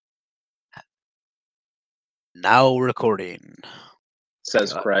Now recording.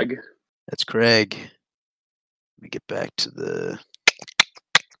 Says God. Craig. That's Craig. Let me get back to the.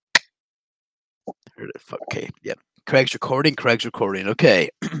 Okay, yep. Craig's recording. Okay.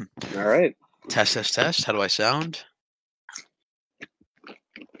 All right. Test. How do I sound?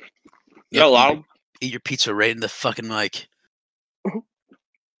 Yeah, loud. Eat your pizza right in the fucking mic.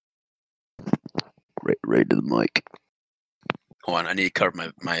 Right to the mic. Hold on, I need to cover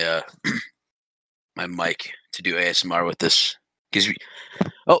my my mic to do ASMR with this. Because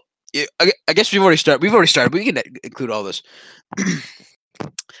I guess we've already started. But we can include all this.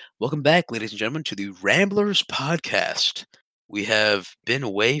 Welcome back, ladies and gentlemen, to the Ramblers podcast. We have been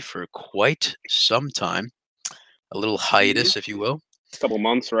away for quite some time. A little hiatus, if you will. A couple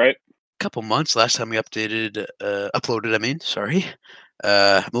months, right? Couple months. Last time we uploaded. I'm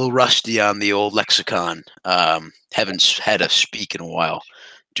a little rusty on the old lexicon. Haven't had a speak in a while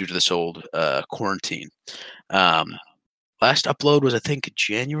due to this old quarantine. Last upload was, I think,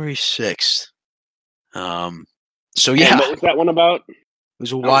 January 6th. So yeah. And what was that one about? It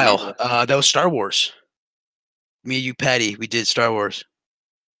was a while. That was Star Wars. Me and you, Patty, we did Star Wars.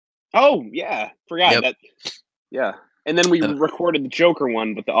 Oh, yeah. Forgot Yep. that. Yeah. And then we recorded the Joker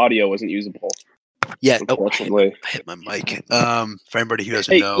one, but the audio wasn't usable. Yeah. Unfortunately. I hit my mic. For anybody who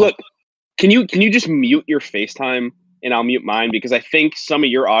doesn't Hey, know. look. Can you just mute your FaceTime and I'll mute mine, because I think some of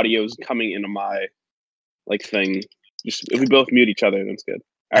your audio is coming into my thing. Just if we both mute each other, that's good.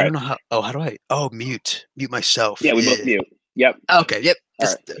 I don't know how. Oh, how do I? Oh, mute myself. Yeah, we both mute. Yep. Okay. Yep. All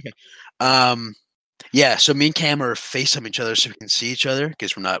right. Okay. Yeah. So me and Cam are FaceTime each other so we can see each other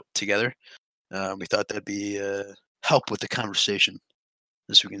because we're not together. We thought that'd be help with the conversation,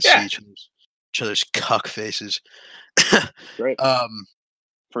 so we can see each other's cuck faces. Great.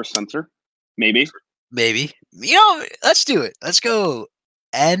 First censor, maybe. Let's do it. Let's go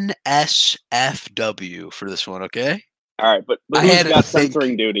NSFW for this one, okay? All right, but who's got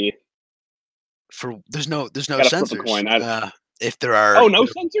censoring duty? There's no censors. If there are. Oh, no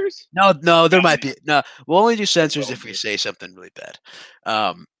censors? No, there might be. No, we'll only do censors if we say something really bad.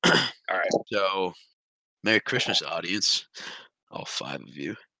 All right. So, Merry Christmas, audience, all 5 of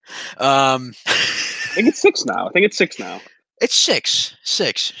you. I think it's 6 now. It's 6.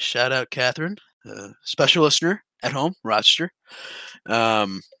 Shout out Catherine, special listener at home, Rochester.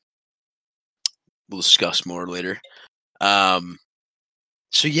 We'll discuss more later.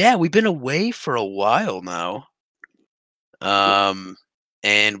 So yeah, we've been away for a while now.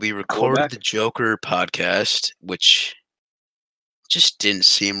 And we recorded the Joker podcast, which just didn't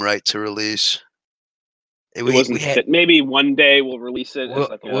seem right to release. It wasn't. Maybe one day we'll release it.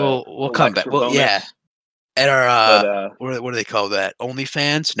 We'll come back. Well, yeah. At our what do they call that?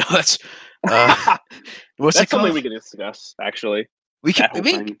 OnlyFans? No, that's that's something we can discuss. Actually, me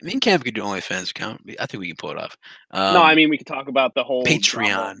and Cam could do OnlyFans account. I think we can pull it off. No, I mean we could talk about the whole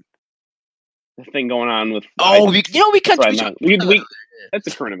Patreon. The thing going on with. We can. That's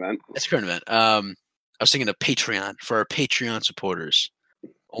a current event. I was thinking of Patreon for our Patreon supporters.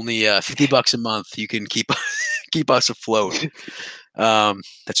 Only $50 a month. You can keep us afloat.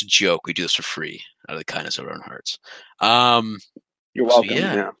 That's a joke. We do this for free out of the kindness of our own hearts. You're welcome. So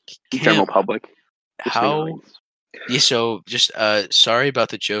yeah. Cam, general public. So just sorry about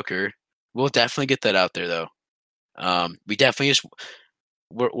the Joker. We'll definitely get that out there though. We definitely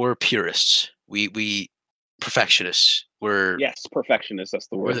we're purists. We perfectionists. Yes, perfectionists. That's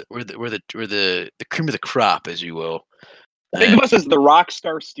the word. We're the cream of the crop, as you will. Think of us as the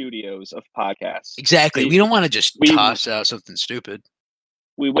Rockstar Studios of podcasts. Exactly. We don't want to just toss out something stupid.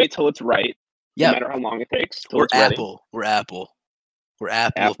 We wait till it's right. Yeah. No matter how long it takes. We're Apple. We're Apple.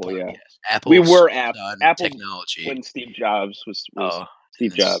 Apple. Yeah. Apple. We were Apple technology when Steve Jobs was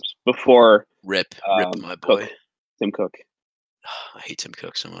Steve Jobs before. Rip my boy. Tim Cook. I hate Tim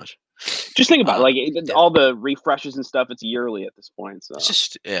Cook so much. Just think about all the refreshes and stuff. It's yearly at this point. So it's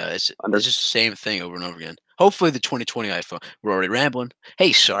just it's just the same thing over and over again. Hopefully the 2020 iPhone. We're already rambling.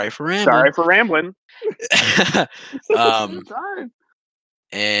 Hey, sorry for rambling.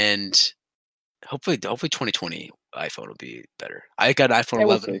 And hopefully 2020 iPhone will be better. I got an iPhone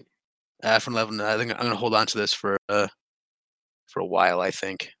 11. iPhone 11. I think I'm gonna hold on to this for a while. I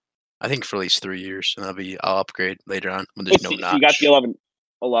think for at least 3 years, and I'll upgrade later on when there's no notch. You got the 11.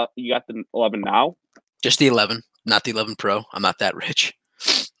 You got the 11 now? Just the 11, not the 11 Pro. I'm not that rich.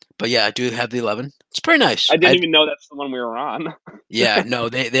 But yeah, I do have the 11. It's pretty nice. I didn't even know that's the one we were on. Yeah, no,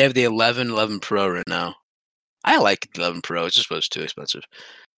 they have the 11 Pro right now. I like the 11 Pro. It just was too expensive.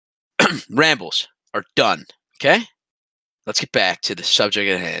 Rambles are done. Okay? Let's get back to the subject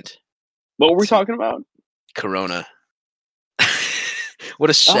at hand. What were we talking about? Corona. What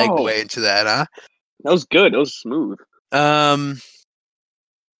a segue into that, huh? That was good. It was smooth. Has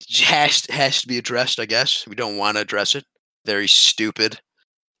to be addressed, I guess. We don't want to address it. Very stupid.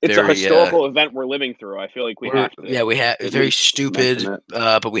 It's very, a historical event we're living through. I feel like we have to. Yeah, we have very stupid,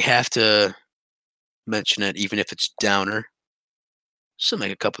 but we have to mention it, even if it's downer. So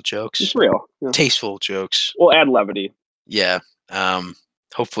make a couple jokes. It's real. Yeah. Tasteful jokes. We'll add levity. Yeah.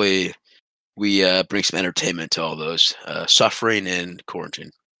 Hopefully we bring some entertainment to all those suffering in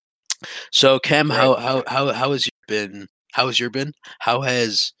quarantine. So Cam, how has your been? How has your been? How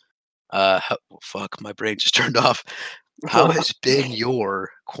has fuck, my brain just turned off. How has been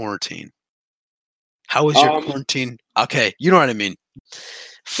your quarantine? How was your quarantine? Okay, you know what I mean.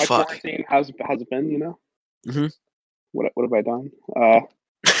 My quarantine, how's it been? You know. Mm-hmm. What have I done?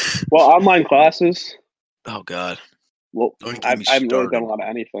 Well, online classes. Oh God. Well, I haven't really done a lot of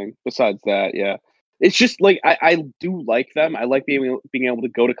anything besides that. Yeah, it's just like I do like them. I like being able to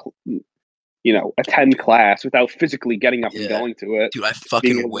go to, attend class without physically getting up and going to it. Dude, I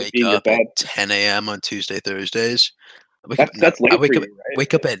fucking wake up at 10 a.m. on Tuesday, Thursdays. That's late for you, right?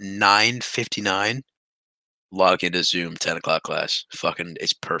 Wake up at 9:59. Log into Zoom 10 o'clock class. Fucking,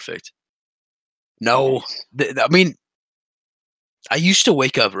 it's perfect. No, nice. I mean, I used to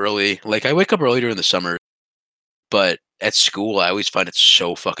wake up early. Like I wake up early during the summer, but at school I always find it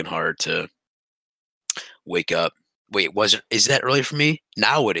so fucking hard to wake up. Wait, is that early for me?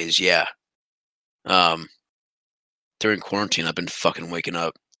 Now it is, yeah. During quarantine I've been fucking waking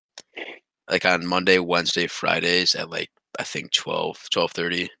up like on Monday, Wednesday, Fridays at like I think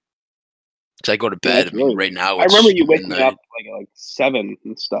 12:30. Cause I go to bed. Really right now. I remember you waking up like 7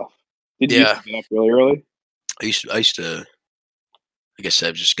 and stuff. Did you get up really early? I used to. I guess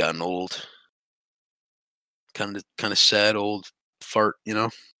I've just gotten old. Kind of sad old fart, you know.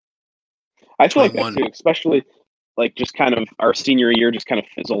 I feel like that too, especially like just kind of our senior year just kind of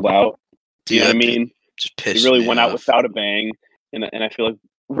fizzled out. You know what I mean? Just pissed. It really went out without a bang, and I feel like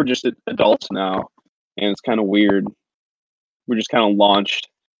we're just adults now, and it's kind of weird. We're just kind of launched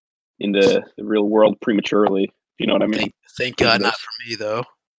into the real world prematurely. You know what I mean? Thank God, not for me though,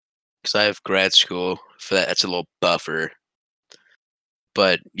 because I have grad school for that. That's a little buffer.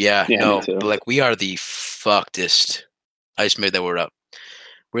 But no, but like we are the fuckedest. I just made that word up.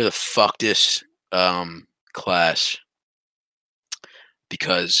 We're the fuckedest class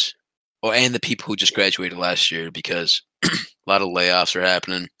because, and the people who just graduated last year because a lot of layoffs are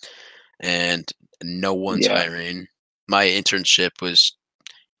happening and no one's hiring. My internship was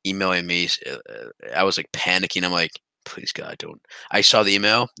emailing me. I was like panicking. I'm like, please God, don't. I saw the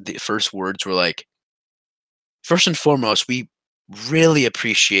email. The first words were like, first and foremost, we really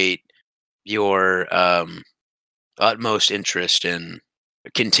appreciate your utmost interest in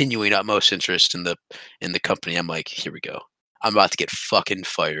continuing utmost interest in the company. I'm like, here we go. I'm about to get fucking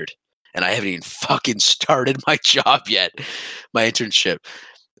fired, and I haven't even fucking started my job yet, my internship.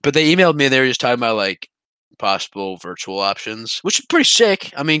 But they emailed me and they were just talking about like possible virtual options, which is pretty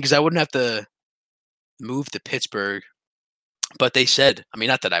sick. I mean, because I wouldn't have to move to Pittsburgh. But they said, I mean,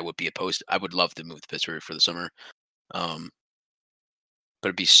 not that I would be opposed. I would love to move to Pittsburgh for the summer.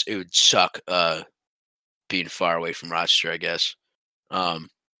 But it would suck being far away from Rochester, I guess.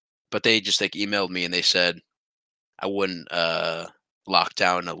 But they just like emailed me and they said I wouldn't lock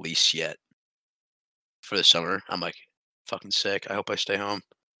down a lease yet for the summer. I'm like, fucking sick. I hope I stay home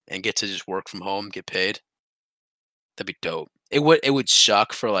and get to just work from home, get paid. That'd be dope. It would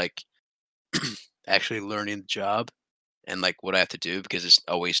suck for like actually learning the job and like what I have to do because it's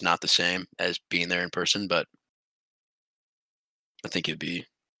always not the same as being there in person, but I think it'd be,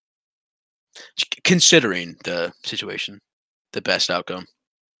 considering the situation, the best outcome.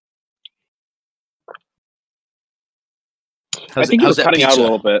 I think you're cutting out a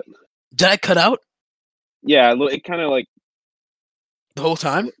little bit. Did I cut out? Yeah, it kind of like the whole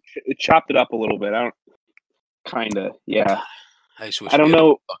time. It chopped it up a little bit. Yeah. I don't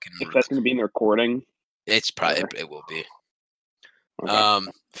know if that's going to be in the recording. It's probably it will be. Okay.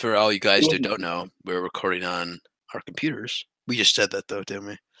 For all you guys that don't know, we're recording on our computers. We just said that though, didn't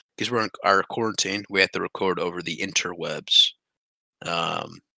we? Because we're in our quarantine, we have to record over the interwebs.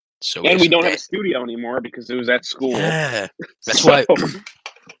 So we don't have a studio anymore because it was at school. Yeah, that's why.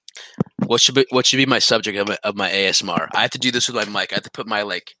 What should be my subject of my ASMR? I have to do this with my mic. I have to put my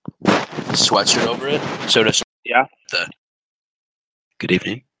like sweatshirt over it. So to Good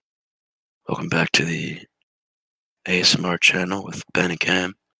evening. Welcome back to the ASMR channel with Ben and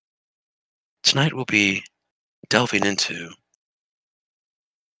Cam. Tonight we'll be delving into.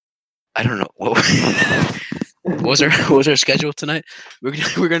 I don't know what was our schedule tonight. We're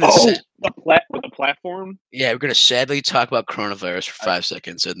gonna with the platform. Yeah, we're gonna sadly talk about coronavirus for 5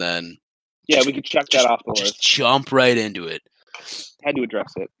 seconds, and then Yeah, we could check that off the list. Just jump right into it. Had to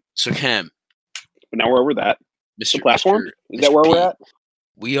address it. So Cam. But now where we're at? The platform? Is that where we're at?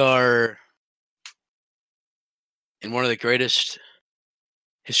 We are in one of the greatest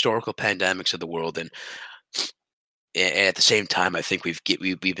historical pandemics of the world, and at the same time, I think we've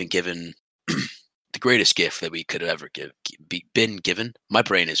been given the greatest gift that we could have ever been given. My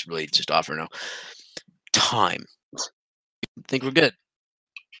brain is really just off right now. Time. I think we're good.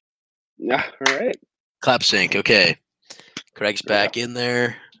 Yeah. All right. Clap sync. Okay. Craig's back in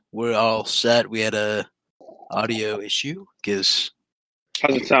there. We're all set. We had a audio issue. How's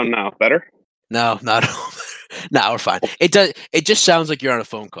it sound now? Better? No, not at all. No, we're fine. It does. It just sounds like you're on a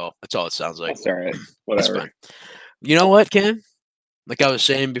phone call. That's all it sounds like. That's all right. Whatever. That's fine. You know what, Ken? Like I was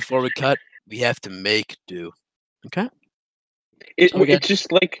saying before we cut, we have to make do. Okay. It's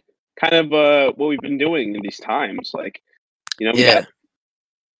just like kind of what we've been doing in these times. Like, we got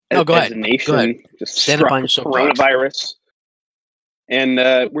go ahead. As a nation, go ahead. Just stand up on your soapbox. Coronavirus,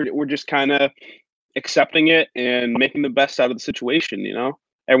 and we're just kind of accepting it and making the best out of the situation.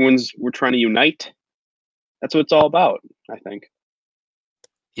 We're trying to unite. That's what it's all about, I think.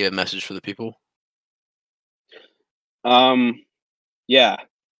 You have a message for the people? Yeah.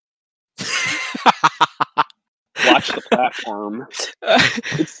 Watch the platform.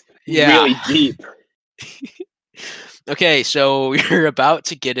 It's really deep. Okay, so we're about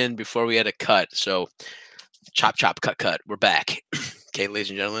to get in before we had a cut. So chop, chop, cut, cut. We're back. Okay, ladies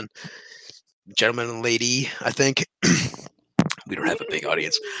and gentlemen. Gentleman and lady, I think. We don't have a big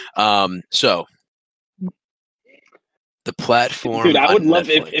audience. So the platform. Dude, I would love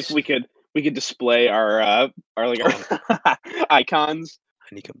if we could display our icons.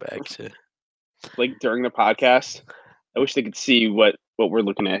 I need to come back to like during the podcast. I wish they could see what we're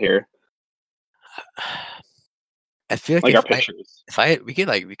looking at here. I feel like our pictures. We could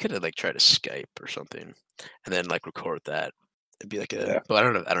try to Skype or something, and then record that. It'd be like but I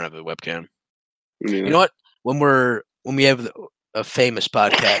don't have a webcam. Yeah. You know what? When we have a famous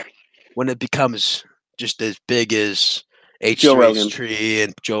podcast, when it becomes just as big as H3H3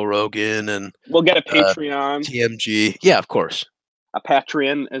 and Joe Rogan, and we'll get a Patreon, TMG. Yeah, of course. A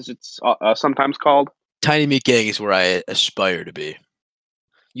Patreon, as it's sometimes called. Tiny Meat Gang is where I aspire to be.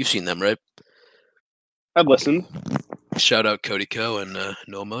 You've seen them, right? I've listened. Shout out Cody Co and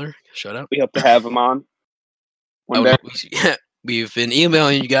Noah Miller. Shout out. We hope to have him on one day. We've been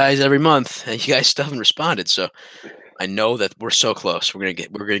emailing you guys every month, and you guys still haven't responded. So I know that we're so close. We're gonna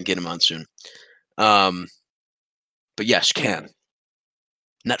get him on soon. But yes, Cam.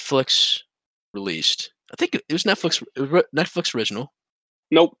 Netflix released. I think it was Netflix. It was Netflix original.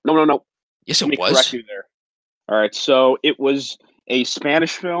 Nope. No. Yes, Let me correct you there. All right. So it was a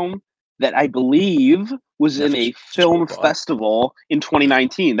Spanish film that I believe was in a film festival in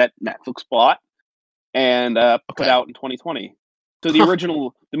 2019 that Netflix bought and put out in 2020. So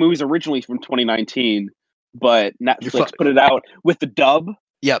the movie's originally from 2019, but Netflix put it out with the dub.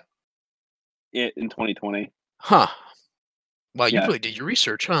 Yep. In 2020. Huh. Wow, you really did your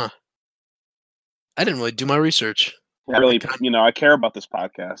research, huh? I didn't really do my research. I care about this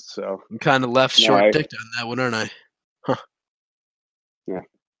podcast, so I'm kind of left short-dicked on that one, aren't I? Huh. Yeah.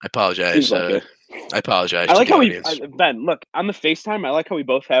 I apologize. I apologize. I like how Ben, look, on the FaceTime, I like how we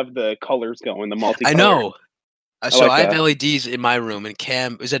both have the colors going, the multicolor. I know. So I have LEDs in my room, and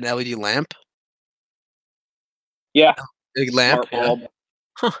Cam, is that an LED lamp? Yeah. Big lamp? Yeah.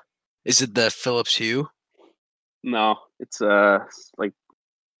 Huh. Is it the Philips Hue? No, it's like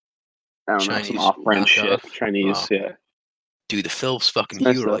I don't know, some off-brand shit. Chinese, yeah. Dude, the Philips fucking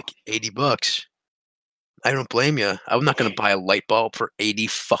Hue are like $80. I don't blame you. I'm not gonna buy a light bulb for $80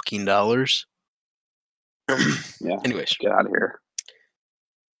 fucking dollars. Yeah. Anyways, get out of here.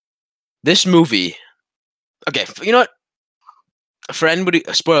 This movie. Okay, you know what? For anybody,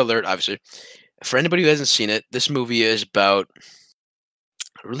 spoiler alert, obviously. For anybody who hasn't seen it, this movie is about.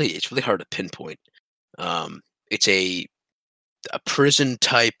 It's really hard to pinpoint. It's a prison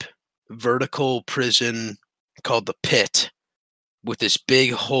type vertical prison called the Pit, with this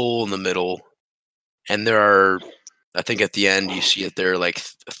big hole in the middle, and there are, I think at the end you see it there like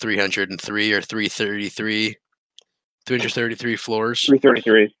 303 or 333 floors.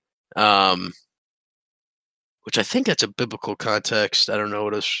 333. Which I think that's a biblical context. I don't know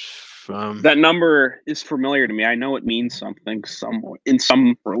what it's from. That number is familiar to me. I know it means something in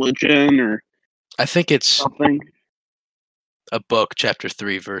some religion, or I think it's something. A book, chapter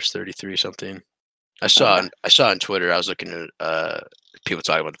 3, verse 33, something. I saw on Twitter. I was looking at people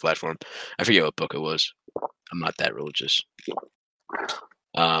talking about the platform. I forget what book it was. I'm not that religious.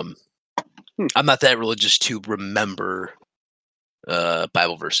 I'm not that religious to remember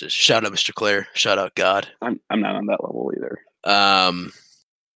Bible verses. Shout out Mr. Claire. Shout out God. I'm not on that level either.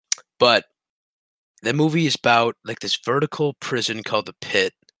 But the movie is about like this vertical prison called the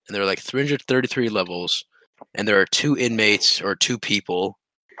Pit, and there are like 333 levels, and there are 2 inmates or 2 people.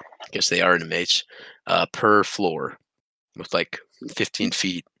 I guess they are inmates per floor, with like 15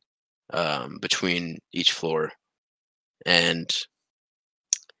 feet between each floor. And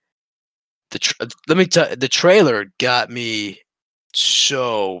let me tell you, the trailer got me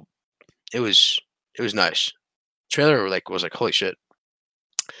so it was nice. Trailer was like holy shit.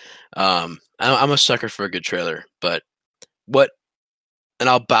 I'm a sucker for a good trailer, but and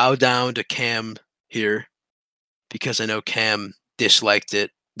I'll bow down to Cam here because I know Cam disliked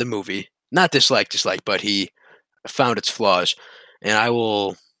it, the movie. Not dislike, but he found its flaws. And I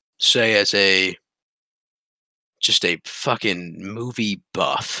will say as just a fucking movie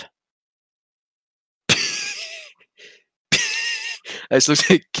buff. I just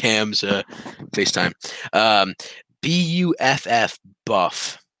looked at Cam's FaceTime. BUFF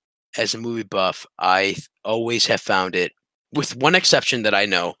buff. As a movie buff, I always have found it, with one exception that I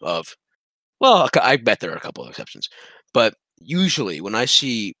know of. Well, I bet there are a couple of exceptions. But usually when I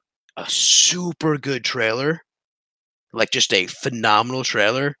see a super good trailer, like just a phenomenal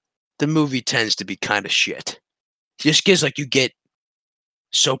trailer, the movie tends to be kind of shit. Just because like you get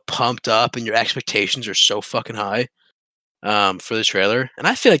so pumped up and your expectations are so fucking high for the trailer. And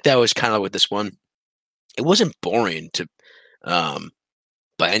I feel like that was kind of with this one. It wasn't boring to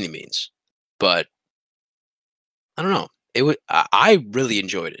by any means, but I don't know. It was. I really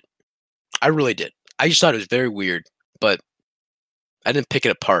enjoyed it. I really did. I just thought it was very weird, but I didn't pick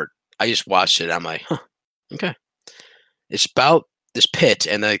it apart. I just watched it. I'm like, huh, okay. It's about this pit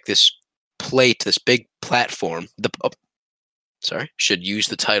and like this plate, this big platform. Should use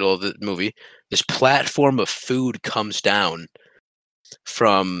the title of the movie. This platform of food comes down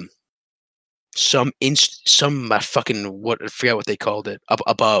from some fucking I forget what they called it, up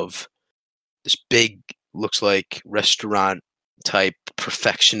above. This big, looks like restaurant type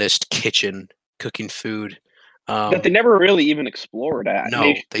perfectionist kitchen cooking food that they never really even explored.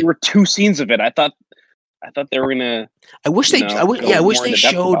 No, there were 2 scenes of it. I thought they were gonna. I wish they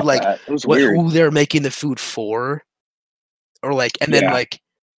showed like who they're making the food for, or like, and then like,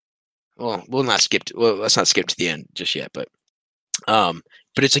 well, let's not skip to the end just yet, but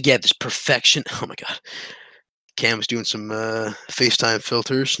it's again this perfection. Oh my god, Cam's doing some FaceTime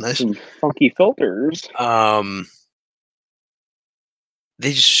filters, nice, some funky filters.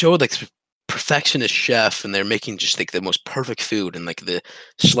 They just showed like perfectionist chef, and they're making just like the most perfect food, and like the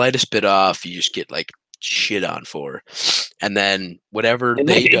slightest bit off, you just get like shit on for, and then whatever and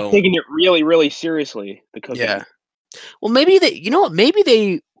they don't taking it really, really seriously. The cooking. Yeah. Well, maybe maybe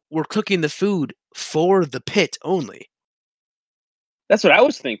they were cooking the food for the pit only. That's what I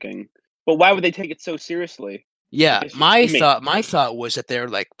was thinking. But why would they take it so seriously? Yeah, my thought was that they're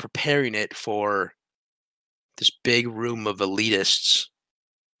like preparing it for this big room of elitists,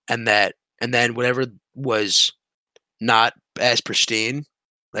 and then whatever was not as pristine,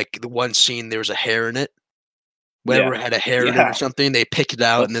 like the one scene there was a hair in it. Whatever had a hair in it or something, they picked it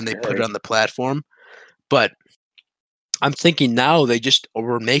out and then they put it on the platform. But I'm thinking now they just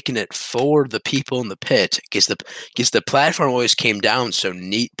were making it for the people in the pit, because the platform always came down so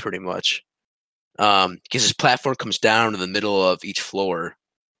neat, pretty much. Because this platform comes down in the middle of each floor.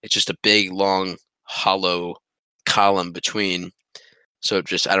 It's just a big, long, hollow column between. So it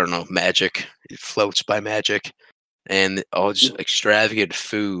just, I don't know, magic. It floats by magic, and all just extravagant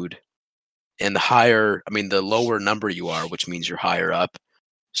food. And the lower number you are, which means you're higher up.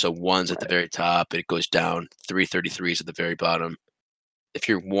 So 1's at the very top, it goes down. 333 is at the very bottom. If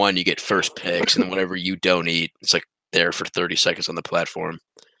you're 1, you get first picks, and then whatever you don't eat, it's like there for 30 seconds on the platform.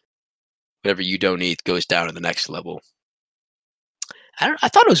 Whatever you don't eat goes down to the next level. I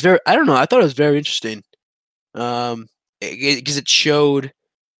thought it was very interesting. Because it showed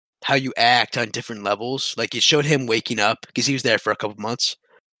how you act on different levels. Like it showed him waking up, because he was there for a couple months,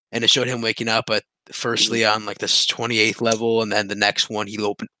 and it showed him waking up at firstly on like this 28th level, and then the next one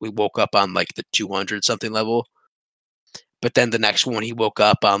we woke up on like the 200 something level. But then the next one he woke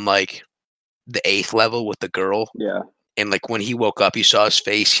up on like the 8th level with the girl. Yeah. And like when he woke up, he saw his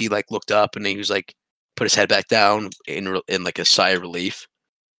face. He like looked up and he was like put his head back down in like a sigh of relief,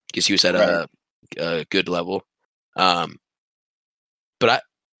 because he was at a good level. But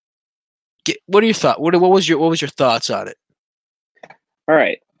what are your thoughts? What was your thoughts on it? All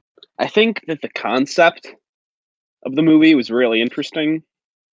right, I think that the concept of the movie was really interesting.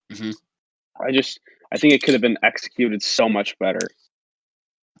 Mm-hmm. I think it could have been executed so much better.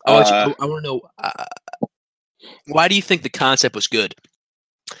 I want to know. Why do you think the concept was good?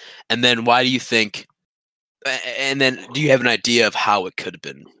 And then why do you think? And then do you have an idea of how it could have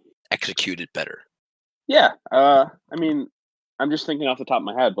been executed better? Yeah. I mean, I'm just thinking off the top of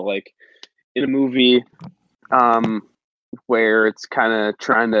my head, but like in a movie, where it's kind of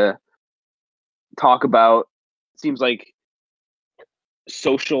trying to talk about, seems like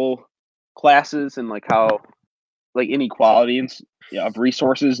social classes and like how like inequality and of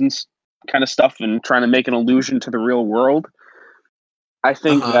resources and kind of stuff, and trying to make an allusion to the real world. I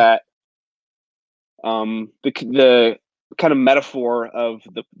think that the kind of metaphor of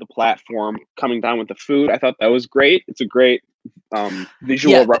the platform coming down with the food, I thought that was great. It's a great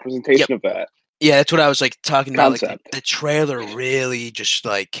visual representation of that. Yeah, that's what I was like talking about. Like the trailer really just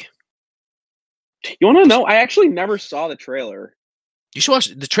like. You want to know? I actually never saw the trailer. You should watch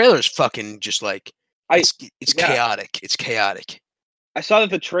the trailer. Is fucking just like it's chaotic. It's chaotic. I saw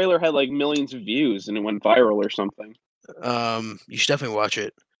that the trailer had like millions of views and it went viral or something. You should definitely watch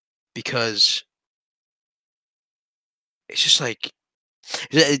it because it's just like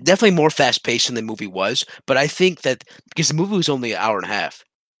definitely more fast paced than the movie was. But I think that because the movie was only an hour and a half.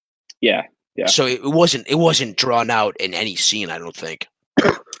 Yeah. Yeah. So it wasn't drawn out in any scene, I don't think.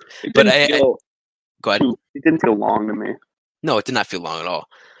 Go ahead. It didn't feel long to me. No, it did not feel long at all.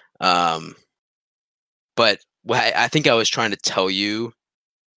 But I think I was trying to tell you.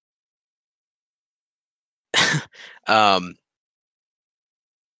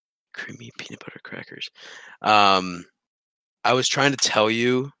 Creamy peanut butter crackers. I was trying to tell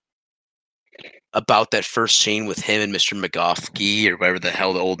you about that first scene with him and Mr. McGoffkey or whatever the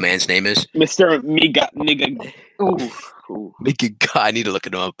hell the old man's name is. Mr. Nigga. I need to look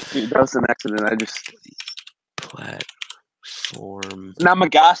it up. Dude, that was an accident. I just platform.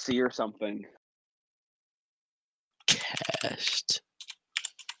 Namagasi or something. Cast.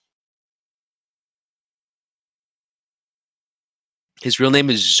 His real name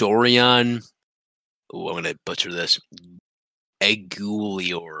is Zorion. Oh, I'm gonna butcher this.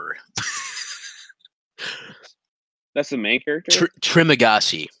 Agulior. That's the main character?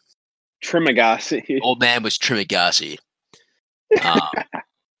 Trimagasi. Trimagasi. Old man was Trimagasi.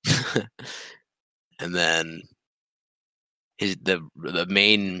 And then the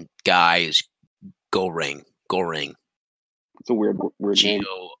main guy is Goreng. It's a weird name.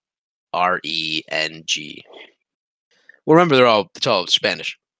 Goreng. Well, remember it's all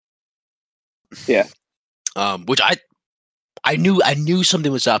Spanish. Yeah. Which I knew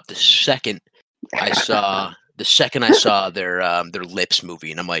something was up the second I saw their lips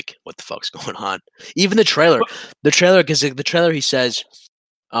movie, and I'm like, what the fuck's going on? Even the trailer, because the trailer he says,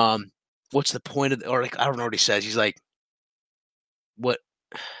 what's the point of, or like I don't know what he says. He's like, what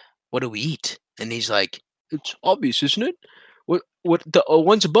do we eat? And he's like, it's obvious, isn't it? What the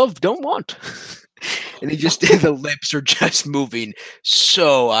ones above don't want. And the lips are just moving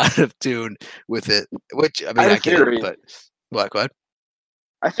so out of tune with it. Which I mean, I get it, but what?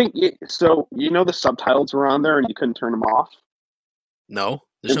 I think so. You know the subtitles were on there, and you couldn't turn them off. No,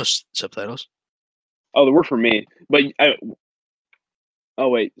 there's no subtitles. Oh, they were for me, but oh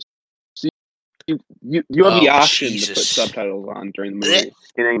wait, so you have the option to put subtitles on during the movie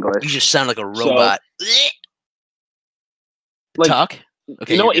in English. You just sound like a robot. So, like, talk.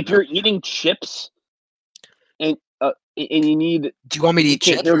 Okay, you know, if you're eating chips, and you need. Do you want me to eat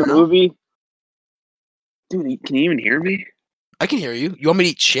chips? Hear the movie, dude. Can you even hear me? I can hear you. You want me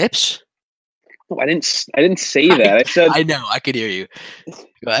to eat chips? No, I didn't say that. I said. I know. I could hear you.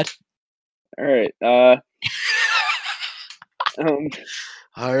 Go ahead. All right. All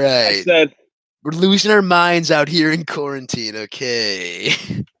right. I said we're losing our minds out here in quarantine. Okay.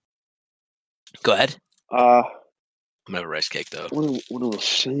 Go ahead. I'm gonna have a rice cake though. What I was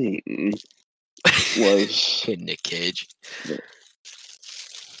saying was Nick Cage.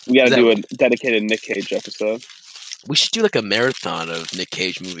 We got to do a dedicated Nick Cage episode. We should do like a marathon of Nick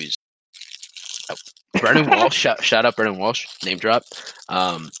Cage movies. Brendan Walsh, shout out Brendan Walsh, name drop.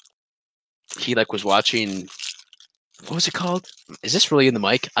 He was watching. What was it called? Is this really in the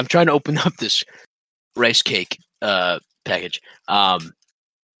mic? I'm trying to open up this rice cake package.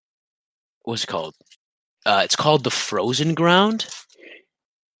 What's it called? It's called The Frozen Ground.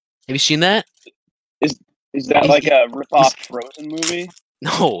 Have you seen that? Is that like a rip-off Frozen movie?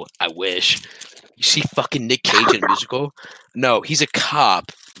 No, I wish. You see fucking Nick Cage in a musical? No, he's a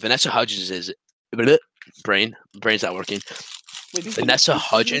cop. Vanessa Hudgens is brain's not working. Wait, Vanessa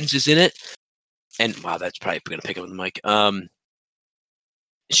Hudgens is in it. And wow, that's probably gonna pick up on the mic.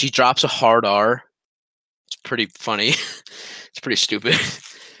 She drops a hard R. It's pretty funny. It's pretty stupid.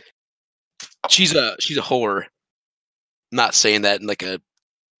 She's a whore. Not saying that in like a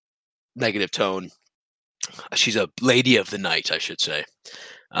negative tone. She's a lady of the night, I should say.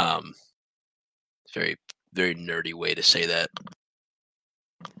 Very, very nerdy way to say that.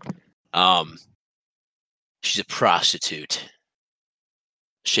 She's a prostitute,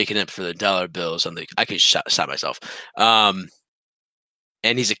 shaking up for the dollar bills on the. I can stop myself.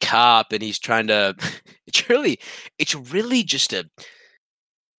 And he's a cop, and he's trying to. It's really just a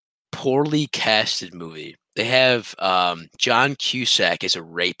poorly casted movie. They have John Cusack as a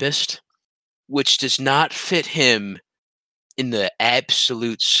rapist, which does not fit him in the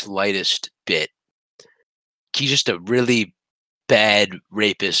absolute slightest bit. He's just a really bad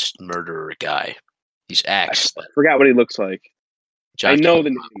rapist murderer guy. He's acts. I forgot what he looks like. I know the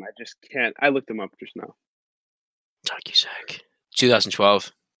name. I just can't. I looked him up just now. John Cusack.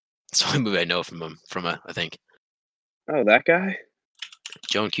 2012. It's the only movie I know from him. I think. Oh, that guy.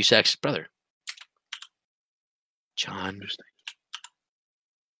 Joan Cusack's brother. John.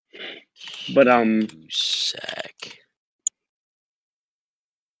 But Cusack. I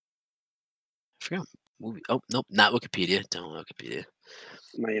forgot movie. Oh nope, not Wikipedia. Don't Wikipedia.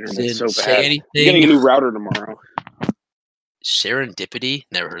 My internet's so bad. I'm getting a new router tomorrow. Serendipity.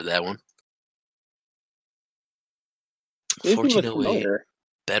 Never heard of that one. 1408.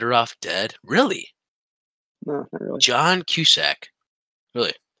 Better Off Dead. Really? No, not really. John Cusack.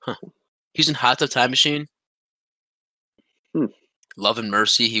 Really? Huh. He's in Hot Tub Time Machine. Love and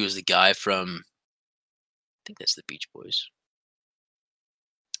Mercy. He was the guy from. I think that's the Beach Boys.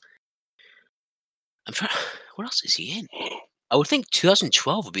 I'm trying. What else is he in? I would think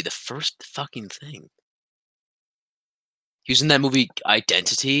 2012 would be the first fucking thing. He was in that movie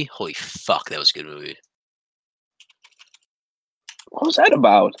Identity. Holy fuck, that was a good movie. What was that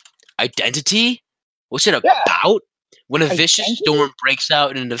about? Identity? What's it about? When a vicious storm breaks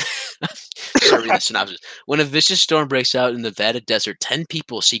out in sorry, the synopsis. When a vicious storm breaks out in the Nevada desert, 10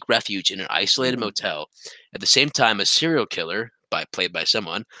 people seek refuge in an isolated motel. At the same time, a serial killer, played by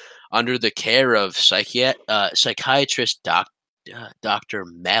someone, under the care of psychiatrist Dr.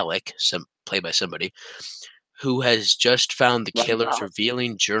 Malik, played by somebody, who has just found the killer's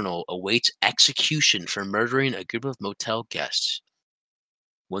revealing journal, awaits execution for murdering a group of motel guests.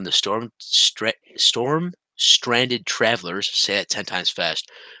 When the storm-stranded travelers, say it 10 times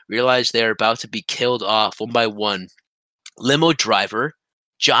fast, realize they are about to be killed off one by one, limo driver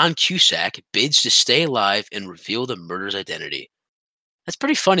John Cusack bids to stay alive and reveal the murderer's identity. That's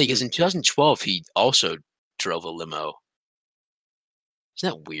pretty funny because in 2012 he also drove a limo.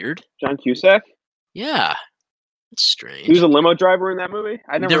 Isn't that weird? John Cusack? Yeah. That's strange. He was a limo driver in that movie?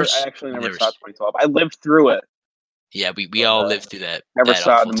 I actually never saw 2012. I lived through it. Yeah, we all lived through that. Never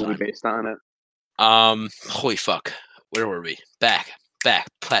saw the movie based on it. Holy fuck. Where were we? Back.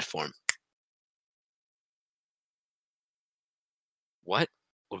 Platform. What?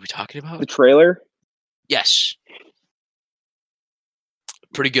 What are we talking about? The trailer? Yes.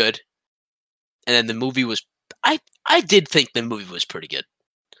 Pretty good. And then the movie was I did think the movie was pretty good.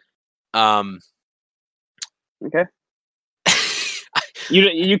 Okay.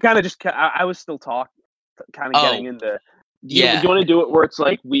 You kind of just I was still talking, kind of getting into. Do you want to do it where it's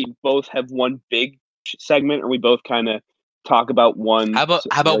like we both have one big segment, or we both kind of talk about one? How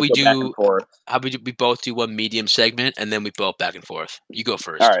about we both do one medium segment, and then we both back and forth. You go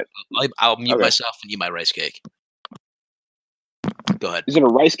first. All right. I'll mute myself and eat my rice cake. Go ahead. Is it a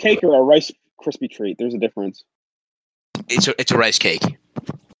rice cake or a Rice Krispie treat? There's a difference. It's a rice cake.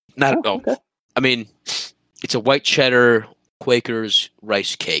 Okay. I mean, it's a white cheddar Quaker's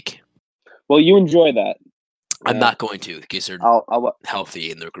rice cake. Well, you enjoy that. I'm not going to because they're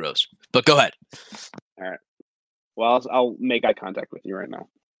healthy and they're gross. But go ahead. All right. Well, I'll make eye contact with you right now.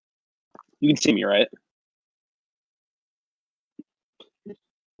 You can see me, right?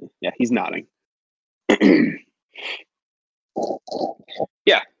 Yeah, he's nodding.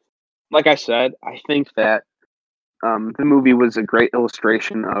 Yeah. Like I said, I think that the movie was a great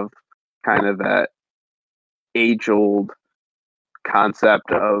illustration of kind of that age-old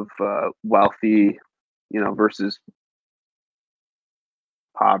concept of wealthy, versus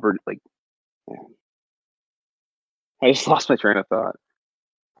poverty. I just lost my train of thought.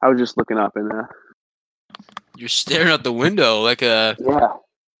 I was just looking up and you're staring out the window like a. Yeah.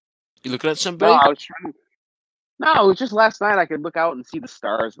 You looking at somebody? No, I was trying. No, it was just last night I could look out and see the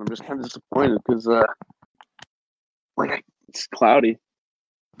stars, and I'm just kind of disappointed because, it's cloudy.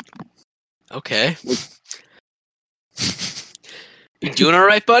 Okay. You doing all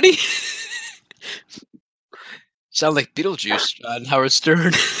right, buddy? Sound like Beetlejuice on Howard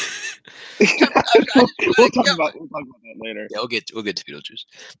Stern. We'll talk about that later. Yeah, we'll get to Beetlejuice.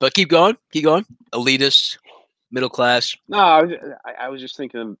 But keep going. Elitist, middle class. No, I was just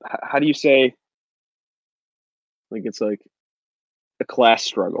thinking, how do you say Like it's like a class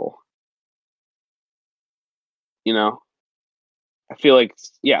struggle. You know? I feel like,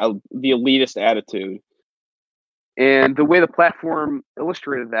 yeah, the elitist attitude. And the way the platform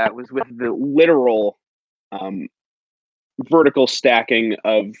illustrated that was with the literal vertical stacking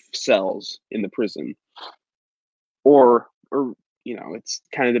of cells in the prison. Or it's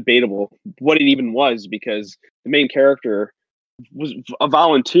kind of debatable what it even was, because the main character was a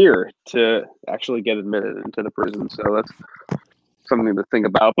volunteer to actually get admitted into the prison. So that's something to think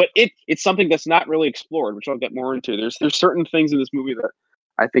about. But it's something that's not really explored, which I'll get more into. There's certain things in this movie that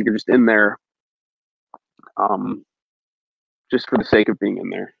I think are just in there, just for the sake of being in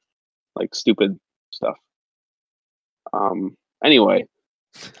there, like stupid stuff. Anyway,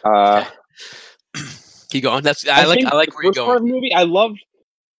 keep going. I like where you're going. Part of the movie, I loved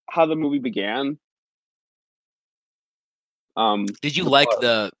how the movie began. Did you like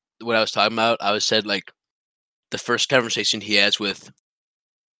what I was talking about? I said like the first conversation he has with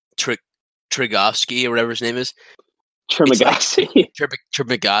Trimagasi or whatever his name is. Trimagasi.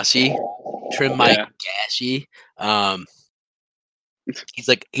 Trimagasi. Trimagasi.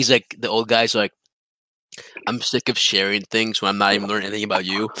 He's like the old guy's like, I'm sick of sharing things when I'm not even learning anything about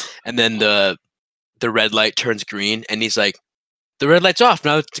you. And then the red light turns green, and he's like, the red light's off,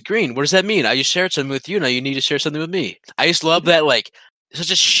 now it's green. What does that mean? I just shared something with you, now you need to share something with me. I just love that, like, such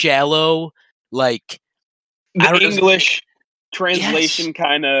a shallow, like, English translation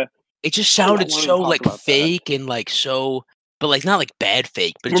kind of. It just sounded so like fake and like so, but like not like bad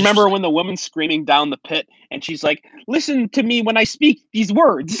fake. But remember when the woman's screaming down the pit and she's like, "Listen to me when I speak these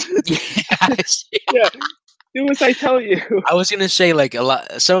words." Yes. Yeah. Do as I tell you. I was gonna say like a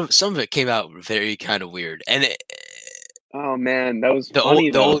lot. Some of it came out very kind of weird, and oh man, that was the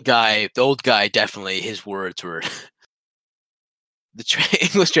funny. Old guy definitely, his words were. The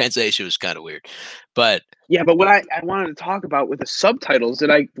English translation was kind of weird, but yeah. But what I wanted to talk about with the subtitles,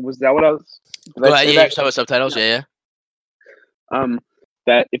 was that what I was? Go ahead, yeah, you talk about subtitles, yeah.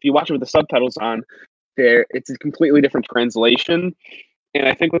 That if you watch it with the subtitles on, it's a completely different translation, and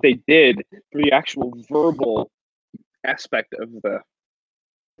I think what they did for the actual verbal aspect of the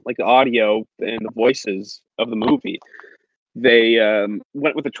audio and the voices of the movie, they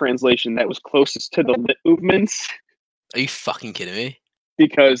went with a translation that was closest to the lip movements. Are you fucking kidding me?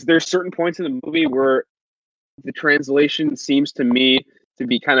 Because there's certain points in the movie where the translation seems to me to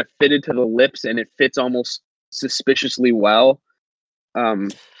be kind of fitted to the lips, and it fits almost suspiciously well.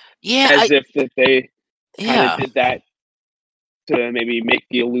 If they kind of did that to maybe make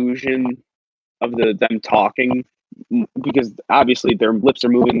the illusion of them talking, because obviously their lips are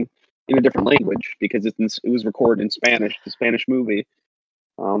moving in a different language because it was recorded in Spanish, the Spanish movie.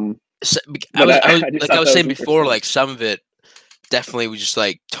 I was saying before, like some of it definitely was just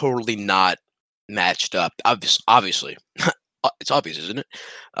like totally not matched up. Obviously, it's obvious, isn't it?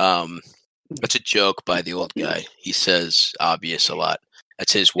 That's a joke by the old guy. He says "obvious" a lot.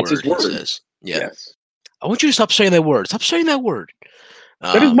 That's his word. He says, "Yeah." Yes. I want you to stop saying that word. Stop saying that word.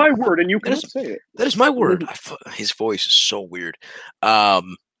 That is my word, and you cannot say it. That is my word. His voice is so weird. But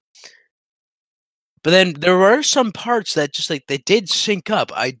then there were some parts that just like they did sync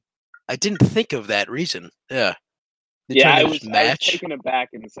up. I didn't think of that reason. Yeah. I was taken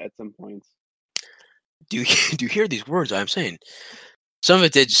aback at some points. Do you hear these words I'm saying? Some of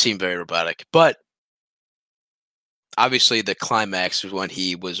it did seem very robotic, but obviously the climax was when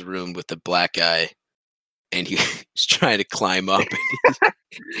he was roomed with the black guy, and he was trying to climb up.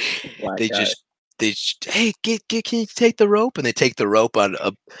 Hey, can you take the rope? And they take the rope on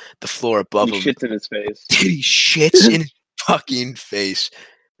the floor above him. He shits in his face. He shits in his fucking face.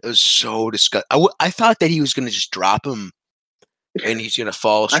 It was so disgusting. I thought that he was going to just drop him and he's going to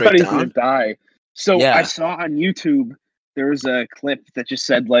fall straight down. I thought he was going to die. So yeah. I saw on YouTube, there was a clip that just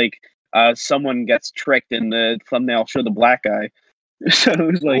said like someone gets tricked, and the thumbnail showed the black guy. So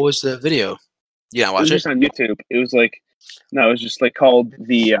it was like, what was the video? Yeah, watch it. Was just on YouTube. It was like, no, it was just like called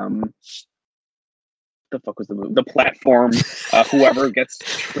the fuck was the movie? The Platform. Whoever gets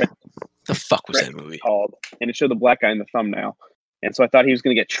tricked. The fuck was that movie called? And it showed the black guy in the thumbnail. And so I thought he was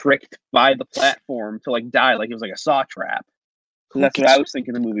going to get tricked by the platform to like die, like it was like a saw trap. So that's what I was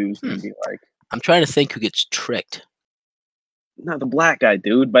thinking the movie was going to be like. I'm trying to think who gets tricked. No, the black guy,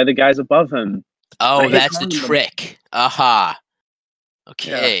 dude, by the guys above him. Oh, that's the trick. Aha.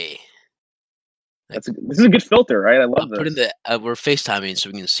 Okay. Yeah. This is a good filter, right? I love this. We're FaceTiming so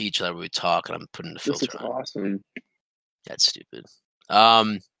we can see each other when we talk, and I'm putting the filter on. Awesome. That's stupid.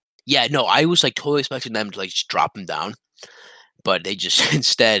 Yeah, no, I was like totally expecting them to like just drop him down, but they just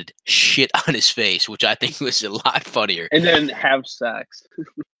instead shit on his face, which I think was a lot funnier. And then have sex.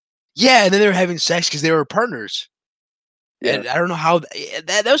 Yeah, and then they were having sex because they were partners. And I don't know how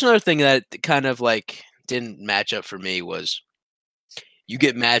that was another thing that kind of like didn't match up for me was you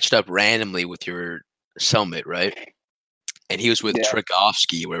get matched up randomly with your cellmate, right? And he was with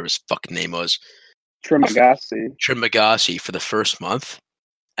Trigovsky, whatever his fucking name was. Trimagasi for the first month.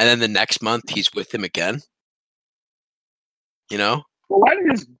 And then the next month he's with him again. You know? Well, why did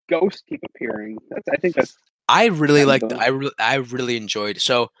his ghost keep appearing? I think that's I really liked I really enjoyed.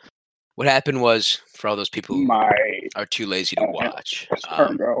 So what happened was, for all those people who are too lazy to watch,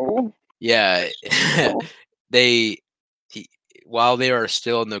 while they are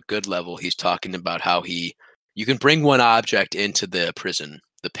still in the good level, he's talking about how you can bring one object into the prison,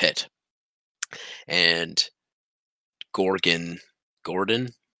 the pit, and Gordon,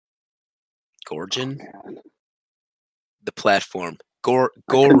 the platform,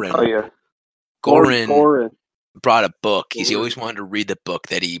 Goran brought a book. He always wanted to read the book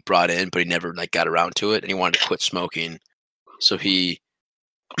that he brought in, but he never like got around to it, and he wanted to quit smoking. So he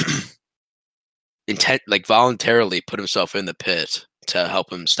voluntarily put himself in the pit to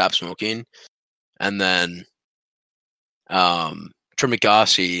help him stop smoking. And then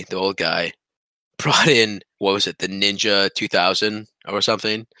Trimagasi, the old guy, brought in, what was it, the Ninja 2000 or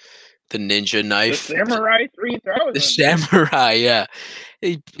something? The ninja knife. The Samurai 3000. The Samurai, yeah.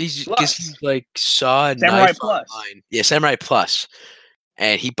 He's like saw a Samurai knife Plus. Online. Yeah, Samurai Plus.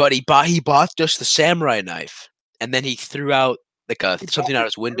 And he bought just the Samurai knife. And then he threw out something out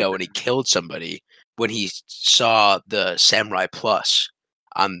his window and he killed somebody when he saw the Samurai Plus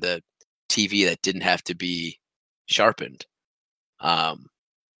on the TV that didn't have to be sharpened.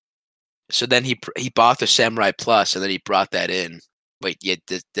 So then he bought the Samurai Plus and then he brought that in. Wait, yeah,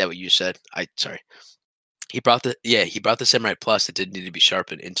 is that what you said? Sorry. He brought the Samurai Plus that didn't need to be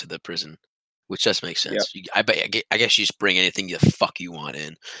sharpened into the prison, which does make sense. Yep. I guess you just bring anything the fuck you want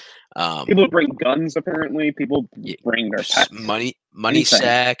in. People bring guns. Apparently, people bring their pets. Money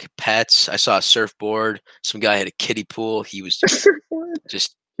sack, pets. I saw a surfboard. Some guy had a kiddie pool. He was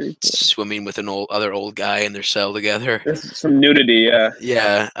just swimming with an other old guy in their cell together. There's some nudity.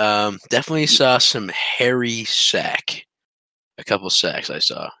 Yeah. Definitely saw some hairy sack. A couple sacks I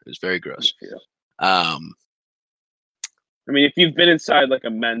saw. It was very gross. I mean, if you've been inside like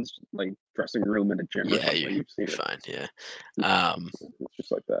a men's like dressing room in a gym, you've seen it. Fine. Yeah. It's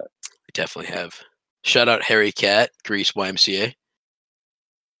just like that. We definitely have. Shout out Harry Cat, Grease YMCA.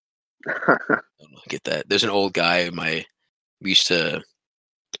 Get that. There's an old guy. We used to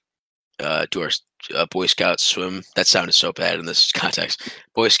do our Boy Scout swim. That sounded so bad in this context.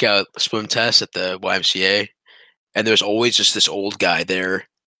 Boy Scout swim test at the YMCA. And there's always just this old guy there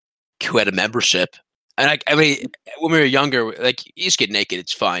who had a membership. And I mean, when we were younger, like, you just get naked,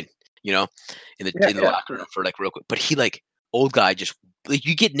 it's fine, you know, in the locker room for like real quick. But he, like, old guy, just like,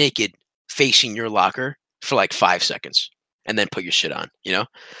 you get naked facing your locker for like 5 seconds and then put your shit on, you know.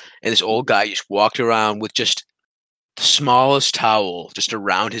 And this old guy just walked around with just the smallest towel just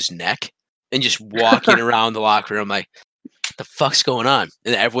around his neck and just walking around the locker room. Like, what the fuck's going on?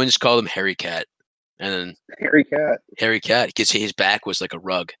 And everyone just called him Harry Cat. And then Harry Cat, because his back was like a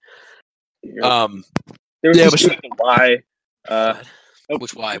rug. There was this why.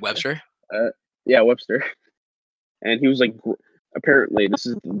 Which why? Webster? Yeah, Webster. And he was like, apparently, this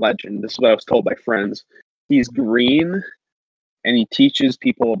is the legend. This is what I was told by friends. He's green, and he teaches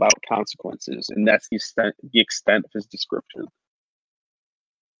people about consequences, and that's the extent of his description.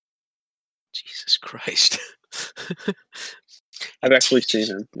 Jesus Christ! I've actually seen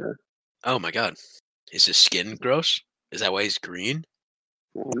him. Yeah. Oh my god. Is his skin gross? Is that why he's green?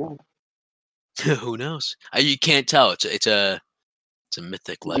 I don't know. Who knows? You can't tell. It's a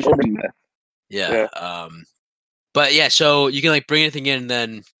mythic legend. Yeah. But yeah, so you can like bring anything in, and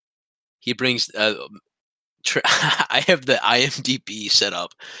then he brings. I have the IMDb set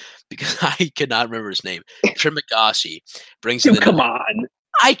up because I cannot remember his name. Trimagasi brings in. Come on.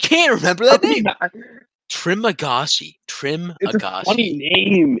 I can't remember that name. Trimagasi. It's a funny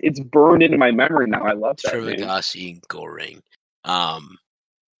name. It's burned into my memory now. I love that name. Trimagasi Goreng.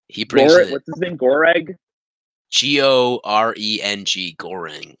 He brings what's his name? Goreng? Goreng.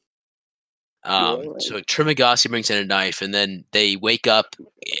 Goreng. So Trimagasi brings in a knife, and then they wake up.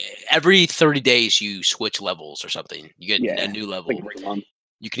 Every 30 days, you switch levels or something. You get a new level. Like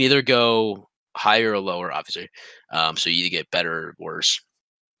you can either go higher or lower, obviously. So you either get better or worse.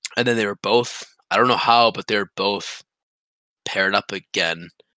 And then they were both, I don't know how, but they're both paired up again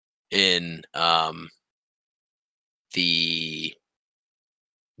in the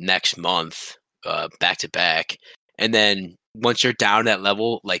next month, back to back. And then once you're down that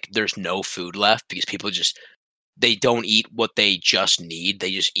level, like, there's no food left because people they don't eat what they just need.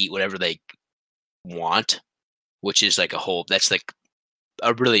 They just eat whatever they want. which is like that's like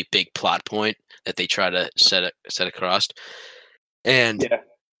a really big plot point that they try to set across. And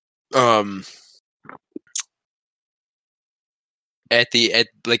at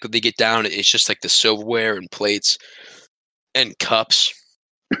like when they get down, it's just like the silverware and plates and cups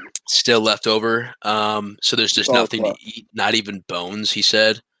still left over. So there's just nothing to eat, not even bones, he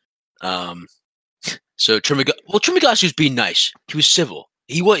said. So Trimagasi was being nice. He was civil.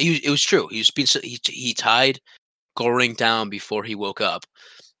 It was true. He tied Goring down before he woke up.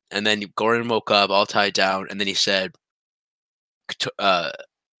 And then Goring woke up all tied down, and then he said, I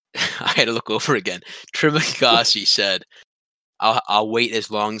had to look over again. Trimagasi said, I'll wait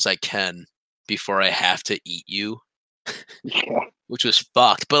as long as I can before I have to eat you. Yeah. Which was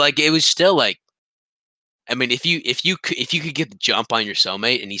fucked. But like it was still like, I mean, if you could get the jump on your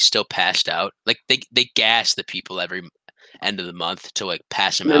cellmate and he's still passed out, like they gas the people every end of the month to like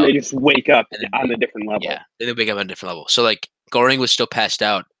pass him out. And they just wake up on a different level. Yeah, they wake up on a different level. So like Goring was still passed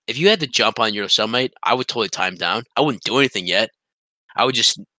out. If you had to jump on your cellmate, I would totally time down. I wouldn't do anything yet. I would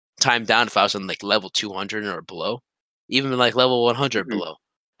just time down if I was on like level 200 or below, even like level 100 below.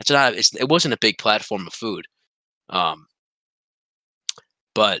 It wasn't a big platform of food,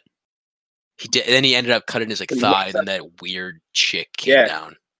 but he did. Then he ended up cutting his like thigh, and that weird chick came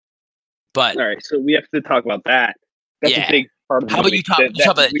down. But all right, so we have to talk about that. That's a big part of the movie. How about you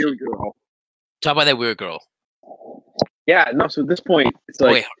talk about that weird girl? Talk about that weird girl. Yeah, no. So at this point, it's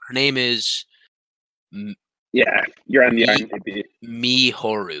like wait, her name is. Yeah, you're on the IMDb.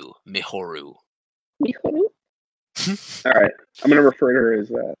 Mihoru. Mihoru. All right, I'm gonna refer to her as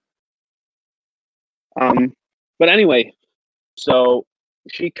that. But anyway, so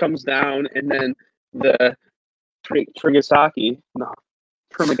she comes down, and then the Trimagasi.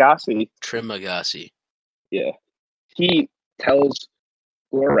 Yeah, he tells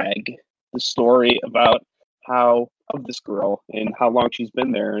Goreg the story about of this girl and how long she's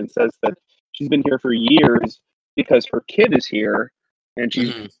been there, and says that she's been here for years because her kid is here, and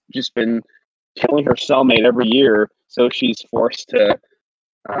she's just been killing her cellmate every year, so she's forced to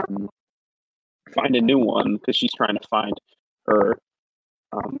find a new one because she's trying to find her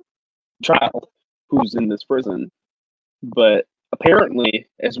child who's in this prison. But apparently,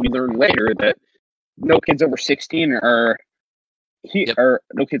 as we learn later, that no kids over 16 or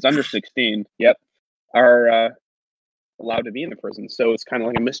no kids under 16, are allowed to be in the prison. So it's kind of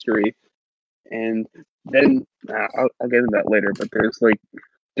like a mystery. And then I'll get into that later. But there's like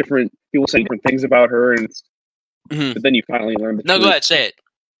different people saying different things about her, and but then you finally learn the truth. No, go ahead, say it.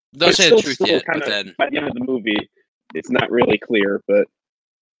 Don't say the truth yet. But then by the end of the movie, it's not really clear. But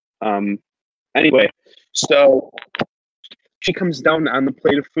anyway, so she comes down on the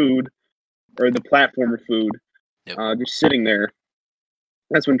plate of food, or the platform of food, just sitting there.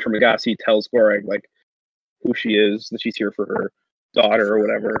 That's when Trimagasi tells Goreg like who she is, that she's here for her daughter or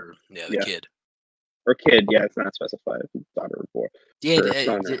whatever. Kid. Or kid, it's not specified if it's daughter or boy. Yeah,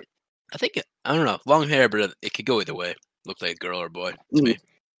 I think I don't know, long hair, but it could go either way. Looked like a girl or boy to me.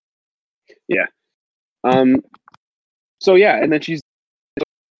 Yeah. So and then she's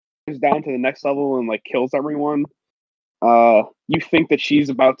down to the next level and like kills everyone. You think that she's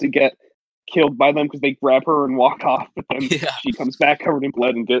about to get killed by them because they grab her and walk off, but then she comes back covered in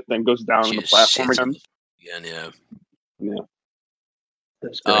blood and then goes down on the platform again. Yeah.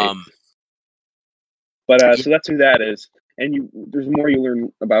 That's great. But so that's who that is, and there's more you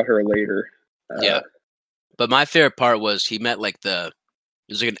learn about her later. But my favorite part was he met like there's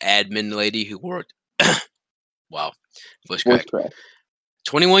like an admin lady who worked. Wow, voice crack.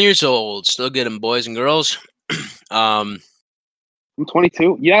 21 years old, still getting boys and girls. I'm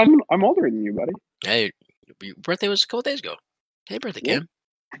 22. Yeah, I'm older than you, buddy. Hey, your birthday was a couple days ago. Hey, birthday, Kim.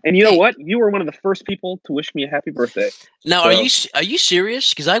 And you know what? You were one of the first people to wish me a happy birthday. Now, are you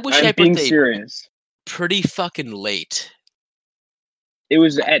serious? Because I wish I had birthday serious. Pretty fucking late. It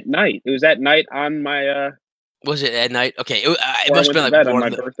was at night. It was at night on my. Was it at night? Okay, it must have been like 1 on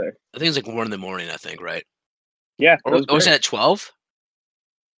my birthday. I think it was like 1 in the morning. I think, right? Yeah. Or was it at 12?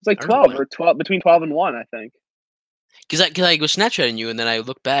 It's like 12 or 12 between 12 and 1, I think. Because I was Snapchatting you, and then I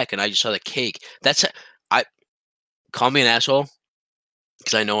looked back and I just saw the cake. Call me an asshole,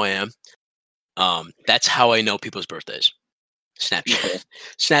 because I know I am. That's how I know people's birthdays. Snapchat.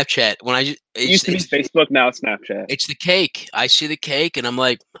 Snapchat. It used to be Facebook, now it's Snapchat. It's the cake. I see the cake and I'm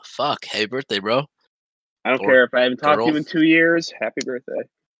like, fuck, happy birthday, bro. I don't care if I haven't talked to you in 2 years. Happy birthday.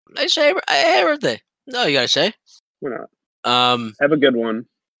 I say happy birthday. No, you gotta say. We're not. Have a good one.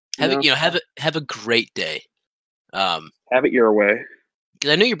 Have a great day. Have it your way.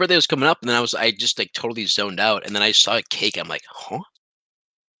 Because I knew your birthday was coming up, and then I just like totally zoned out, and then I saw a cake. I'm like, huh?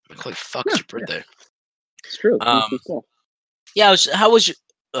 Holy fuck, it's your birthday. It's true. Yeah, how was your...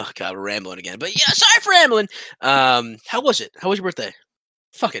 Oh, God, we're rambling again. But yeah, sorry for rambling. How was it? How was your birthday?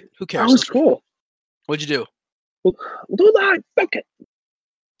 Fuck it. Who cares? That was cool. What'd you do? We'll do it live. Fuck it.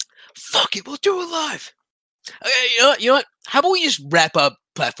 Fuck it. We'll do it live. Okay, you know what? How about we just wrap up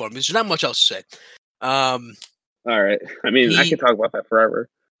platform? There's not much else to say. All right. I mean, I could talk about that forever.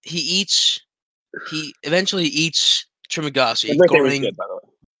 He eventually eats Trimagasi. My birthday was good, by the way.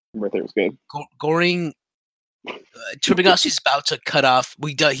 My birthday was good. Goring... Trimagasi's about to cut off.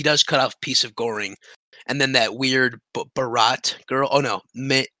 He does cut off a piece of Goring, and then that weird Barat girl. Oh no,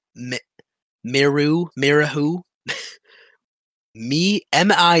 Miharu, Miharu,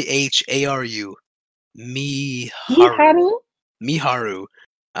 Miharu.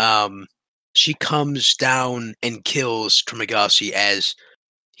 She comes down and kills Trimagasi as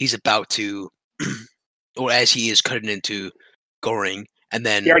he's about to, or as he is cutting into Goring, and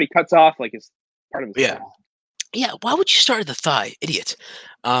then he already cuts off like his part of his thigh. Yeah, why would you start at the thigh, idiot?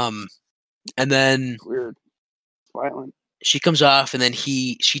 And then weird, violent. She comes off, and then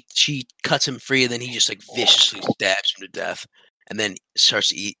she cuts him free, and then he just like viciously stabs him to death, and then starts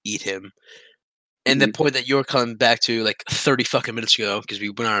to eat him. And the point that you're coming back to like 30 fucking minutes ago, because we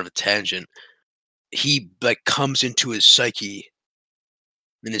went on a tangent, he like comes into his psyche,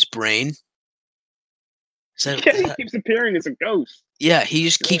 in his brain. He keeps appearing as a ghost. Yeah, he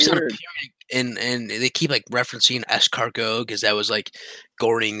just keeps on appearing. And they keep like referencing escargot because that was like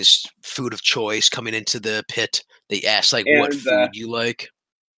Goring's food of choice coming into the pit. They asked like, "What food you like?"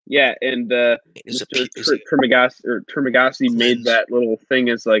 Yeah, and Trimagasi made that little thing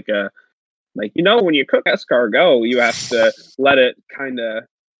as like when you cook escargot, you have to let it kind of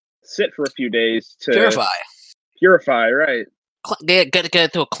sit for a few days to purify, right? Get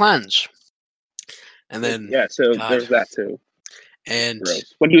it to a cleanse, and then so there's that too. And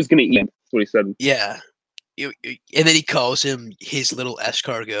when he was gonna eat. What he said. Yeah. And then he calls him his little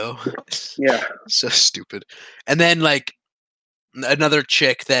escargot. Yeah. So stupid. And then like another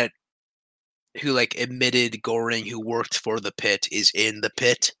chick who like admitted Goring, who worked for the pit, is in the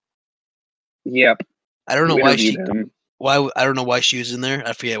pit. Yep. I don't know why I don't know why she was in there.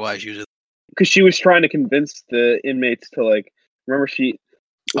 I forget why she was in there. Because she was trying to convince the inmates to like remember she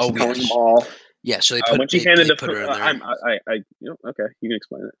was telling them all. Yeah, so they put when she handed put her in there. okay, you can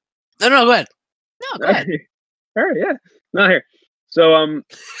explain it. No, go ahead. No, go ahead. All right, yeah. Not here. So,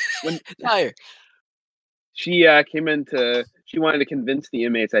 when she came she wanted to convince the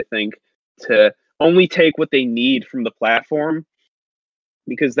inmates, I think, to only take what they need from the platform,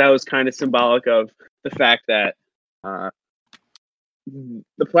 because that was kind of symbolic of the fact that the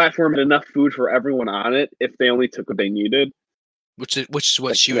platform had enough food for everyone on it if they only took what they needed. Which is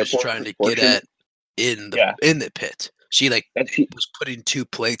what she was trying to get at in the pit. She was putting 2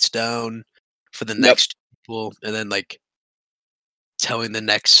 plates down for the next people, and then like telling the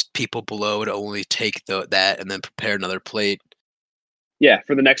next people below to only take that and then prepare another plate. Yeah,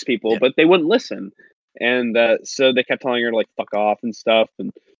 for the next people, but they wouldn't listen, and so they kept telling her to like fuck off and stuff,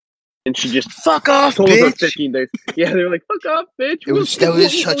 and she just fuck off, bitch. 15 days. Yeah, they were like fuck off, bitch. That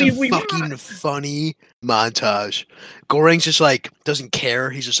was such a fucking funny montage. Goring's just like doesn't care.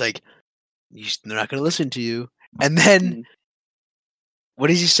 He's just like, they're not gonna listen to you. And then, what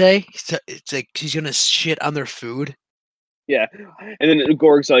does he say? It's like he's gonna shit on their food. Yeah, and then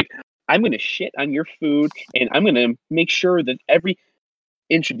Gorg's like, I'm gonna shit on your food, and I'm gonna make sure that every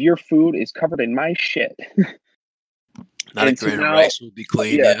inch of your food is covered in my shit. Not a grain of rice will be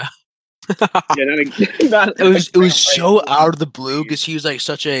clean. Yeah. It was so out of the blue because he was like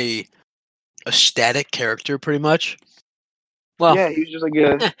such a static character, pretty much. Well, yeah, he was just like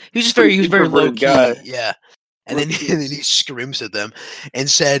he was very low key. Yeah. And then he screams at them and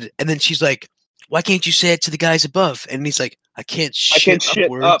then she's like, "Why can't you say it to the guys above?" And he's like, I can't shit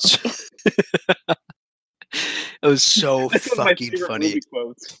upwards. It was so fucking funny.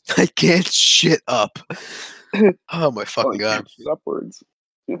 I can't shit up. Oh my fucking God. Upwards.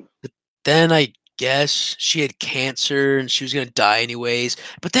 Yeah. Then I guess she had cancer and she was gonna die anyways.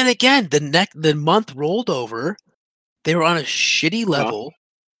 But then again, the month rolled over. They were on a shitty level.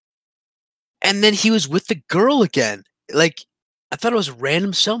 And then he was with the girl again. Like, I thought it was a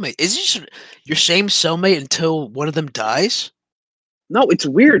random cellmate. Is it just your same cellmate until one of them dies? No, it's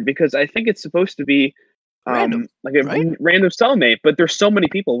weird because I think it's supposed to be random, like a random cellmate, but there's so many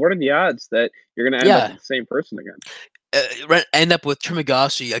people. What are the odds that you're going to end up with the same person again? End up with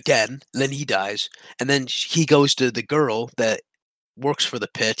Trimagasi again, then he dies, and then he goes to the girl that works for the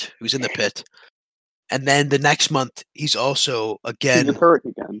pit, who's in the pit, and then the next month he's also again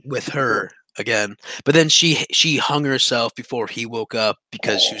with her. again. But then she hung herself before he woke up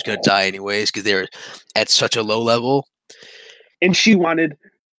because she was gonna die anyways because they were at such a low level. And she wanted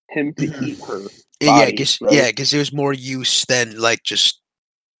him to eat her. Body, because there's more use than like just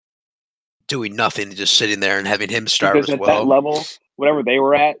doing nothing, just sitting there and having him starve because as at that level, whatever they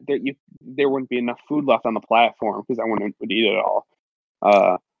were at, there wouldn't be enough food left on the platform because everyone would eat it all.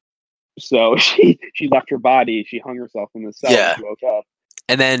 So she left her body. She hung herself in the cell. Yeah. And she woke up.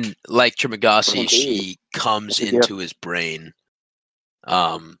 And then, like Trimagasi, she comes into his brain,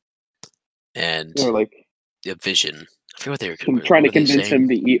 and like a vision. I forget what they were trying to convince him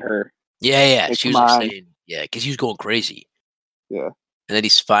to eat her. Yeah. Like, she was like saying, because he was going crazy. Yeah. And then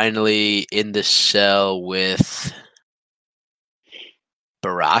he's finally in the cell with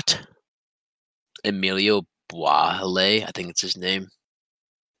Barat, Emilio Boile, I think it's his name.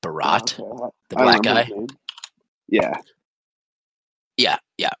 Barat, the black guy. Yeah.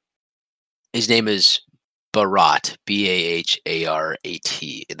 His name is Barat, Baharat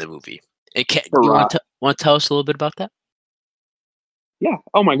in the movie. You want to tell us a little bit about that? Yeah.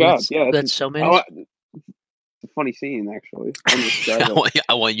 Oh my God. Yeah. That's so many. It's a funny scene, actually.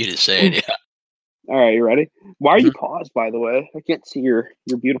 I want you to say it. Yeah. All right, you ready? Why are you paused? By the way, I can't see your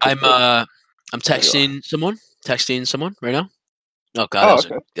beautiful. I'm texting someone. Texting someone right now. Oh God,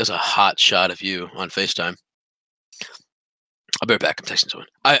 that was a hot shot of you on FaceTime. I'll be right back. I'm texting someone.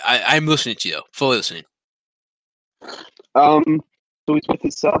 I'm listening to you. Fully listening. So he's with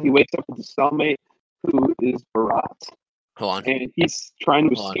his cell. He wakes up with his cellmate, who is Barat. Hold on. And he's trying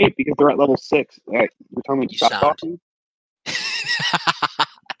to escape because they're at level 6. You're telling me to stop talking?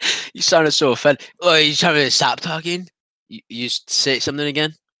 You sounded so offended. Oh, you trying to stop talking? You say something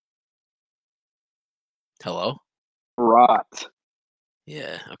again? Hello? Barat.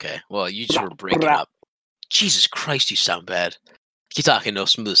 Yeah, okay. Well, you just were breaking up. Jesus Christ, you sound bad. Keep talking, no,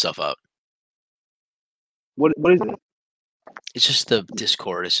 smooth stuff out. What is it? It's just the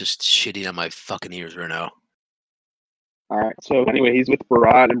Discord. It's just shitting on my fucking ears right now. All right. So anyway, he's with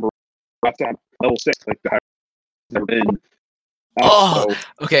Barat, and Barat's at level 6. Like I've never been.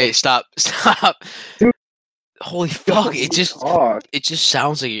 Okay. Stop. Dude, holy fuck! It just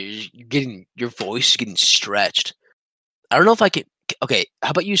sounds like you're getting your voice is getting stretched. I don't know if I can. Okay, how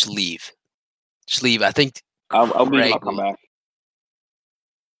about you just leave? Just leave. I think I'll leave. I'll come back.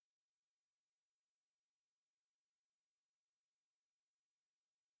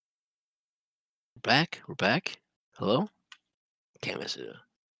 We're back. Hello? Can't miss it.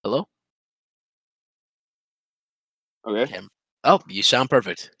 Hello? Okay. Oh, you sound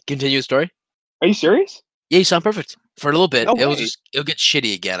perfect. Continue the story. Are you serious? Yeah, you sound perfect. For a little bit. It'll get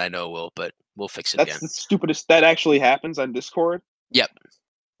shitty again, I know it will, but we'll fix it again. That's the stupidest that actually happens on Discord? Yep.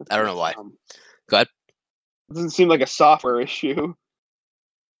 I don't know why. Go ahead. It doesn't seem like a software issue.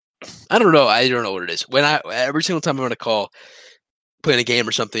 I don't know. I don't know what it is. Every single time I'm on a call, playing a game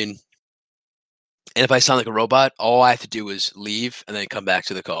or something, and if I sound like a robot, all I have to do is leave and then come back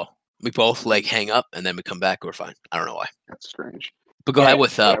to the call. We both like hang up and then we come back. We're fine. I don't know why. That's strange. But go ahead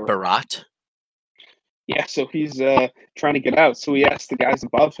with Barat. Yeah, so he's trying to get out. So he asks the guys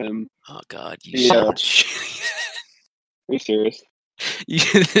above him. Oh God, you sound shitty. Are you serious?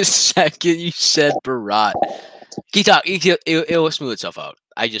 The second you said Barat, keep talking. It will smooth itself out.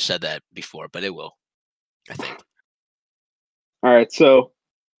 I just said that before, but it will. I think. All right, so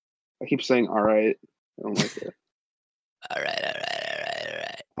I keep saying "all right." I don't like it. All right.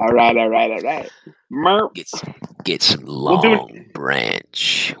 Merp. Get some Long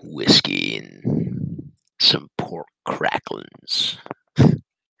Branch whiskey and some pork cracklings.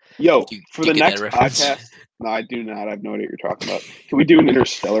 Yo, for the next podcast. No, I do not. I have no idea what you're talking about. Can we do an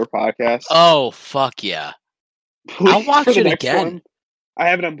Interstellar podcast? Oh, fuck yeah. Please, I'll watch it again. One, I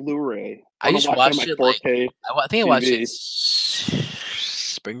have it on Blu-ray. I just watched it 4K. I think I watched it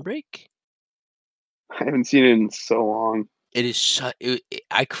spring break. I haven't seen it in so long. It is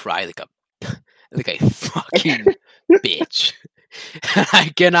I cry like a fucking bitch.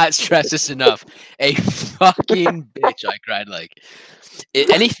 I cannot stress this enough. A fucking bitch. I cried like.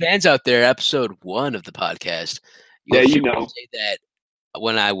 Any fans out there? Episode 1 of the podcast. You know. Say that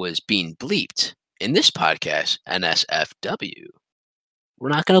when I was being bleeped in this podcast, NSFW, we're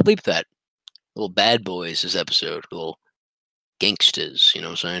not gonna bleep that. Little bad boys this episode. Little gangsters. You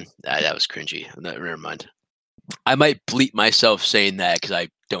know what I'm saying? That was cringy. Never mind. I might bleep myself saying that because I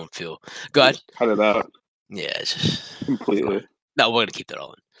don't feel. Go ahead. Cut it out. Yeah, it's just completely. No, we're gonna keep that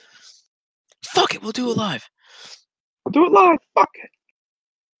all in. Fuck it, we'll do it live. We'll do it live. Fuck it.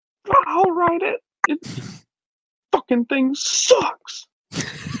 I'll write it. Fucking thing sucks.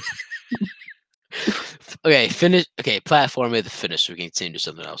 Okay, finish. Okay, platform with the finish so we can continue to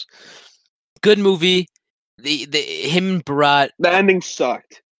something else. good movie. Him and Bharat. The ending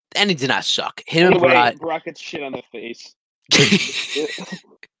sucked. The ending did not suck. Him and Bharat gets shit on the face.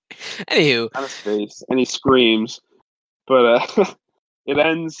 Anywho, on his face, and he screams. But it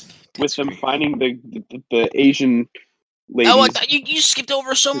ends with them finding the Asian lady. Oh, you skipped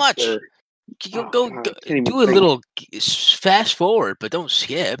over so much. Go do a little fast forward, but don't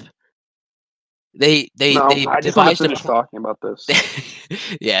skip. They devised talking about this.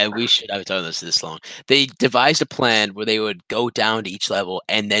 Yeah, we should have done this long. They devised a plan where they would go down to each level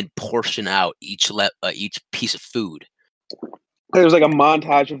and then portion out each piece of food. There was like a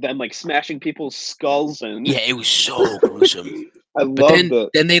montage of them like smashing people's skulls in. Yeah, it was so gruesome. I loved it.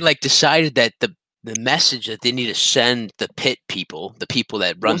 Then they like decided that the message that they need to send the pit people, the people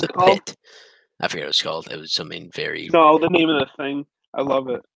that run the pit. I forget what it's called. It was something very. No, the name of the thing. I love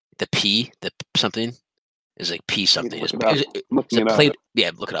it. The P, the something is like P something. It's a plate.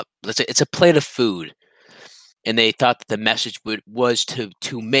 Yeah, look it up. It's a plate of food, and they thought that the message was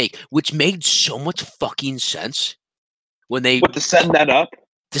to make, which made so much fucking sense when they to send that up.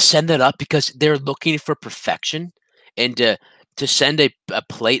 To send that up because they're looking for perfection, and to send a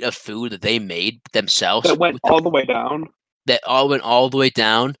plate of food that they made themselves that went all the way down. That all went all the way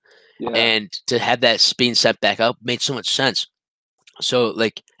down, yeah. And to have that being sent back up made so much sense. So,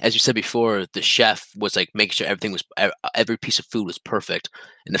 like as you said before, the chef was like making sure every piece of food was perfect,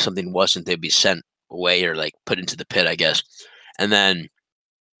 and if something wasn't, they'd be sent away or like put into the pit, I guess. And then,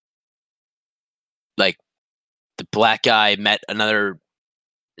 like, the black guy met another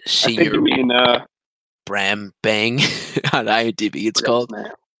senior. I think you mean Bram Bang on IMDb. It's called.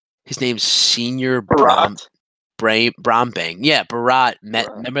 His name's Senior Bharat. Bram Bang. Yeah, Bharat met.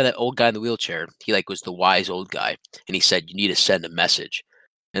 Remember that old guy in the wheelchair? He like was the wise old guy, and he said you need to send a message.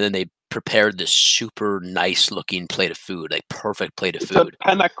 And then they prepared this super nice looking plate of food, like perfect plate of food.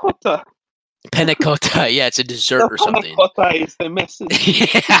 Panna cotta. Panna cotta. Yeah, it's a dessert or something. Panna cotta is the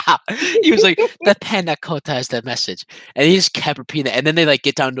message. Yeah, he was like the panna cotta is the message, and he just kept repeating it. And then they like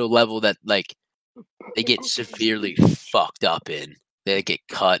get down to a level that like they get severely fucked up in. They get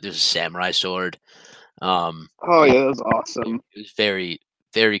cut. There's a samurai sword. Oh yeah, that was awesome. It was very,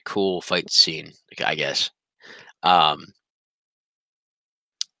 very cool fight scene, I guess.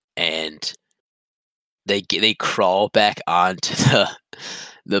 And they crawl back onto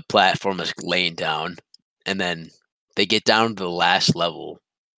the platform that's laying down, and then they get down to the last level,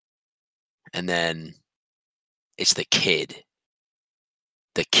 and then it's the kid.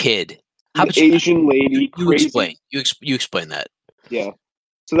 The kid. How the Asian lady. You explain. You explain that. Yeah.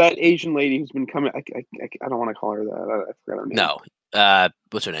 So that Asian lady who's been coming, I don't want to call her that. I forgot her name. No.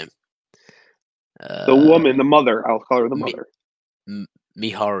 What's her name? The woman, the mother. I'll call her the mother.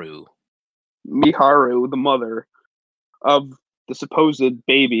 Miharu. Miharu, the mother of the supposed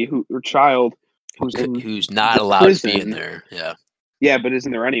baby or child who's not allowed prison. To be in there. Yeah. Yeah, but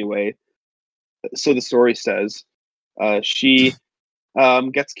isn't there anyway? So the story says, she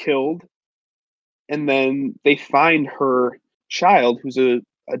gets killed, and then they find her child, who's a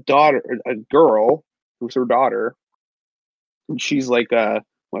daughter, a girl, who's her daughter. And she's like,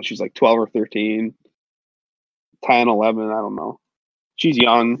 she's like 12 or 13, 10, 11, I don't know. She's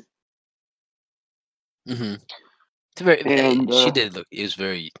young. Mm-hmm. She did look. It was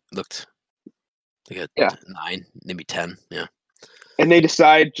looked like a 9, maybe 10. Yeah. And they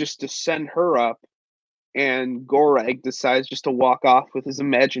decide just to send her up, and Goreg decides just to walk off with his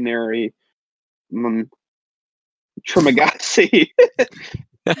imaginary Trimagotchi.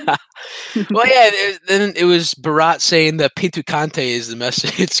 Well, yeah. Then it was Bharat saying that Pintu Kante is the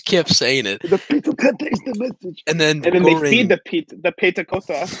message. It's kept saying it. The Pintu Kante is the message. And then they feed the Pita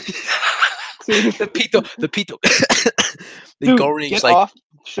Kota. the Pito. Dude, Goring's like, off.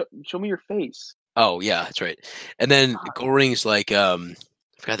 Show me your face. Oh yeah, that's right. And then Goring's like, I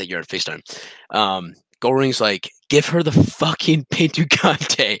forgot that you're on FaceTime. Goring's like, give her the fucking Pintu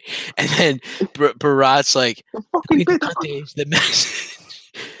Kante. And then Bharat's like, Pintu Kante is the message.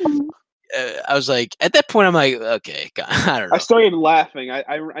 I was like, at that point, I'm like, okay, God, I don't know. I started laughing.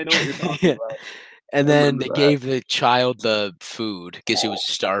 I know what you're talking about. And then they gave the child the food because he was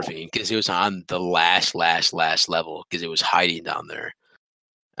starving, because he was on the last level, because it was hiding down there.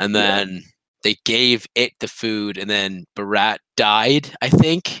 And then they gave it the food, and then Bharat died, I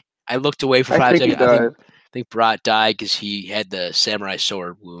think. I looked away for 5 seconds. I think Bharat died because he had the samurai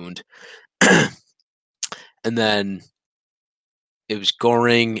sword wound. And then it was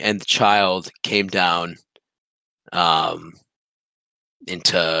Goring and the child came down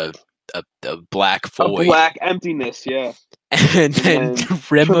into a black void, a black emptiness, yeah. And then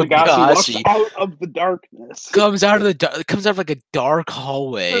Trimagasi walks out of the darkness, comes out of like a dark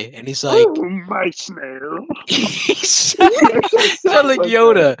hallway, and he's like, "Oh, my snail." He sounds like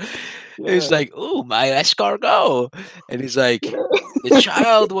Yoda. Yeah. He's like, "Ooh, my escargot," and he's like, "The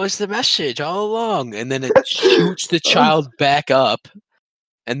child was the message all along," and then it shoots the child back up.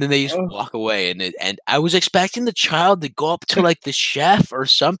 And then they just walk away, and I was expecting the child to go up to like the chef or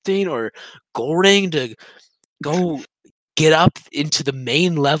something, or Goring to go get up into the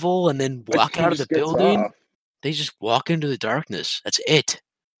main level and then walk out of the building. They just walk into the darkness. That's it.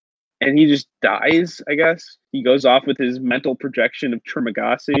 And he just dies, I guess. He goes off with his mental projection of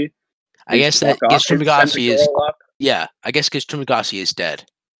Trimagasi. I guess that because Trimagasi is I guess because Trimagasi is dead.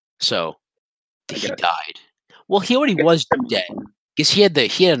 So he died. Well, he already was dead. Because he had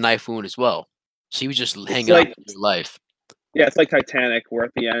a knife wound as well, so he was just hanging on for life. Yeah, it's like Titanic, where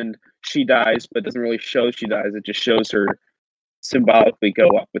at the end she dies, but doesn't really show she dies. It just shows her symbolically go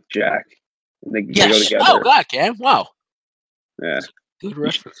up with Jack, and they go together. Oh God, Cam! Wow. Yeah. Good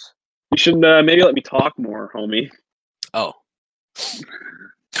reference. You should maybe let me talk more, homie. Oh.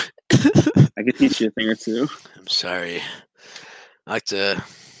 I could teach you a thing or two. I'm sorry. I like to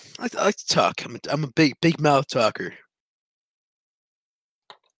talk. I'm a big mouth talker.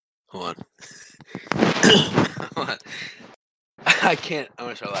 Hold on. I can't. I'm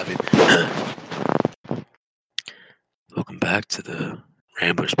gonna start laughing. Welcome back to the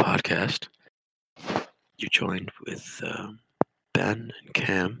Ramblers podcast. You're joined with Ben and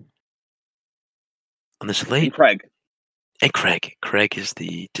Cam on this late. And Craig. And Craig. Craig is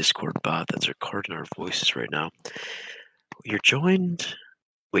the Discord bot that's recording our voices right now. You're joined.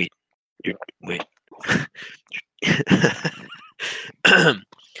 Wait.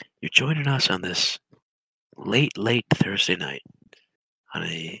 You're joining us on this late Thursday night on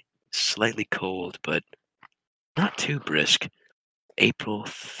a slightly cold but not too brisk April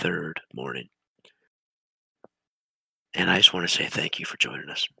 3rd morning. And I just want to say thank you for joining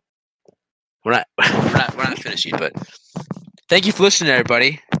us. We're not finishing, but thank you for listening,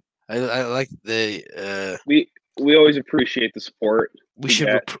 everybody. I like the we always appreciate the support. We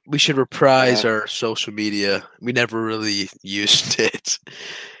should reprise our social media. We never really used it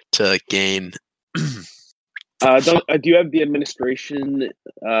to gain. Do you have the administration?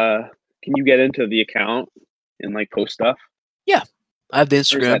 Can you get into the account and like post stuff? Yeah, I have the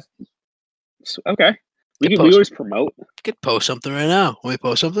Instagram. Okay, we always promote. You could post something right now. Want me to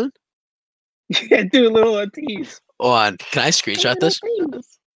post something? Yeah, do a little tease. Hold on, can I screenshot this?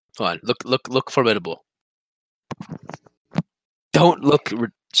 Hold on, look formidable. Don't look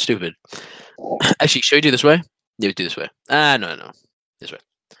stupid. Actually, should we do this way? Yeah, do this way. No. This way.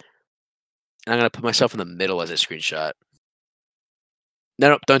 And I'm going to put myself in the middle as a screenshot.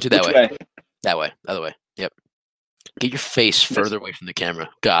 No, don't do that way. That way. Other way. Yep. Get your face further away from the camera.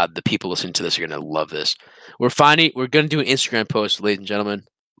 God, the people listening to this are going to love this. We're going to do an Instagram post, ladies and gentlemen.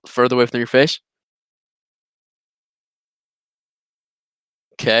 Further away from your face.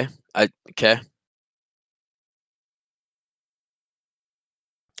 Okay. Okay.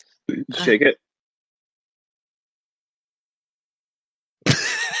 Shake it.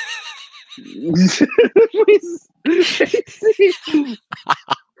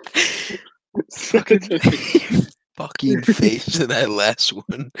 Fucking face in that last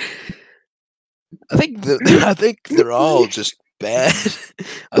one. I think they're all just bad.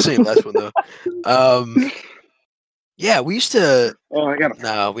 I'll say the last one though. Yeah, we used to. Oh,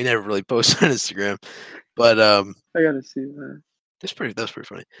 No, we never really posted on Instagram, but I gotta see that. That's pretty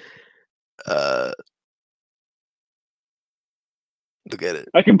funny. Look at it.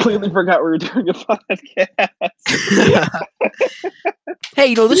 I completely forgot we were doing a podcast.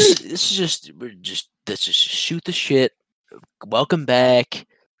 Hey, this is just let's just shoot the shit. Welcome back.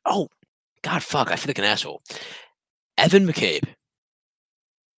 Oh, God, fuck! I feel like an asshole. Evan McCabe.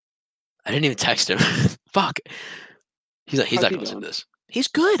 I didn't even text him. Fuck. He's not going to listen to this. He's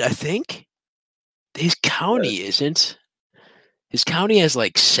good, I think. His county isn't. His county has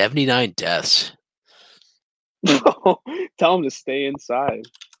like 79 deaths. Tell him to stay inside.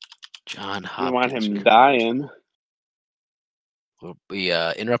 John Hopkins. You want him dying. We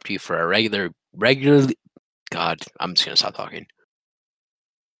interrupt you for our regular. God, I'm just gonna stop talking.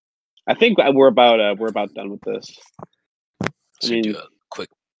 I think we're about done with this. Do a quick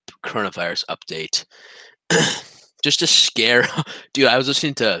coronavirus update. Just to scare, dude. I was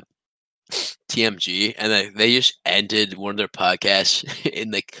listening to TMG, and they just ended one of their podcasts in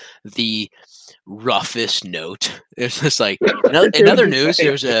like the roughest note. There's just like in other news,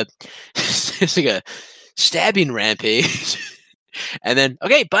 there's like a stabbing rampage And then,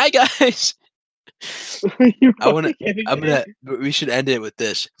 okay, bye, guys. We should end it with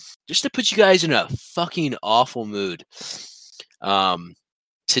this. Just to put you guys in a fucking awful mood.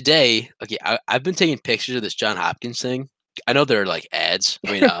 Today, okay, I've been taking pictures of this John Hopkins thing. I know they're like ads,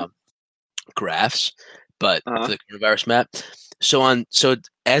 graphs, but for the coronavirus map. So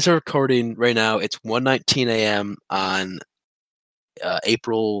as we're recording right now, it's 1:19 a.m. on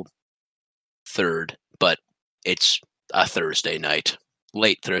April 3rd, but it's a Thursday night,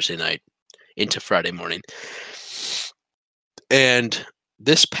 late Thursday night into Friday morning. And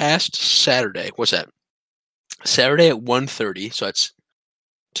this past Saturday, what's that? Saturday at 1:30, so it's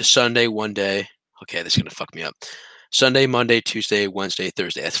to Sunday one day. Okay, this is going to fuck me up. Sunday, Monday, Tuesday, Wednesday,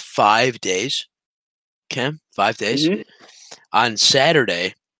 Thursday. That's 5 days. Okay, 5 days. Mm-hmm. On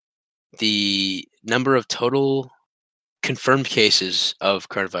Saturday, the number of total confirmed cases of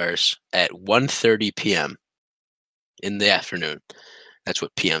coronavirus at 1:30 p.m. in the afternoon. That's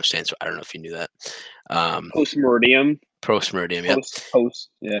what PM stands for. I don't know if you knew that. Post-meridium. Post-meridium,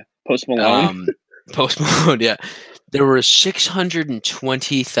 yeah. Post Malone. Post Malone, yeah. There were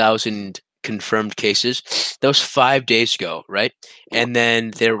 620,000 confirmed cases. That was 5 days ago, right? And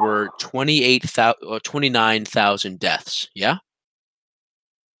then there were 29,000 deaths. Yeah.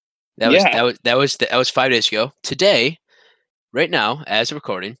 That was 5 days ago. Today, right now, as of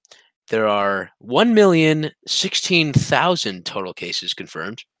recording, there are 1,016,000 total cases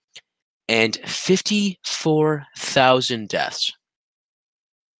confirmed and 54,000 deaths.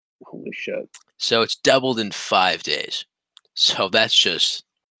 Holy shit. So it's doubled in 5 days. So that's just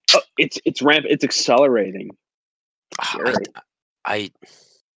it's rampant. It's accelerating. I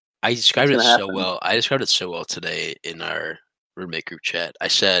described it so well. I described it so well today in our roommate group chat. I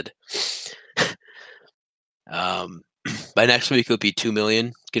said by next week it'll be 2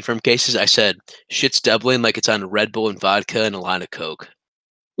 million confirmed cases. I said shit's doubling like it's on Red Bull and vodka and a line of Coke.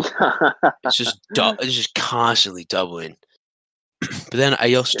 It's just constantly doubling. But then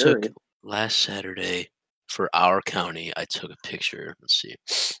I also took last Saturday for our county. I took a picture. Let's see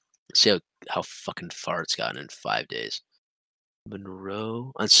how fucking far it's gotten in 5 days.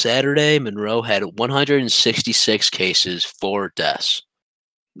 Monroe on Saturday. Monroe had 166 cases, 4 deaths.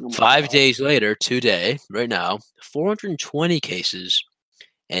 5 days later, today, right now, 420 cases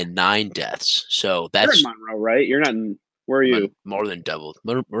and 9 deaths. So that's you're in Monroe, right? You're not in. Where are you? More than doubled.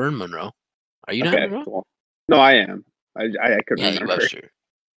 We're in Monroe. Are you not in Monroe? Cool. No, I am. I couldn't remember. Webster.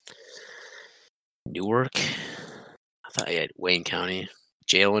 Newark. I thought I had Wayne County.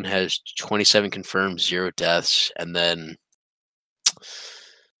 Jalen has 27 confirmed, 0 deaths, and then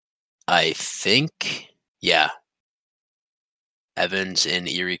I think, Evans in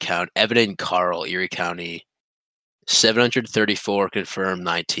Erie County. Evan and Carl, Erie County, 734 confirmed,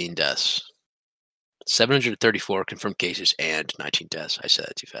 19 deaths. 734 confirmed cases and 19 deaths. I said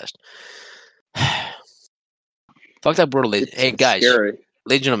that too fast. Fuck that world. Hey, guys. Scary.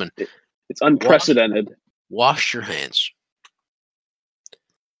 Ladies and gentlemen. It's unprecedented. Wash your hands.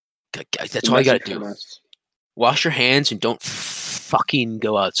 That's all you got to do. Wash your hands and don't fucking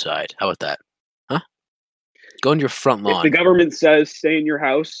go outside. How about that? Huh? Go on your front lawn. If the government says stay in your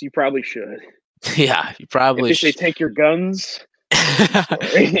house, you probably should. Yeah, you probably should. If they take your guns.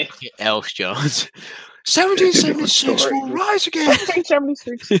 Alex Jones. 1776 will rise again.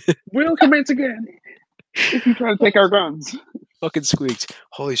 1776 will commence again. If you try to take our guns. Fucking squeaked.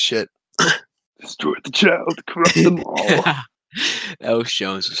 Holy shit. Destroy the child, corrupt them all. Alex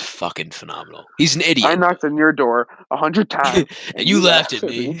Jones is fucking phenomenal. He's an idiot. I knocked on your door 100 times. and you laughed at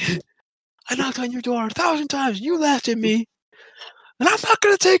me. I knocked on your door 1,000 times and you laughed at me. And I'm not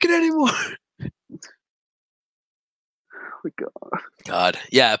going to take it anymore. Oh my God. God.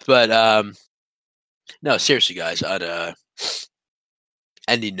 Yeah, but no, seriously, guys, on a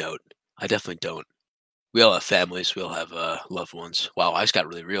ending note, I definitely don't. We all have families. We all have loved ones. Wow, I just got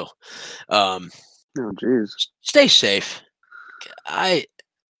really real. Oh, jeez. Stay safe.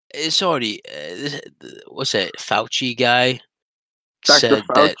 It's already, what's that, Fauci guy Dr. said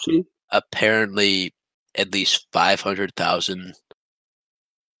Fauci? That apparently at least 500,000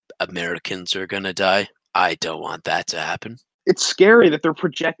 Americans are going to die. I don't want that to happen. It's scary that they're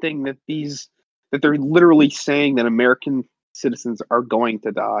projecting that they're literally saying that American citizens are going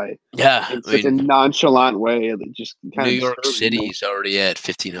to die. Yeah. In such a nonchalant way. That just kind New York City's already at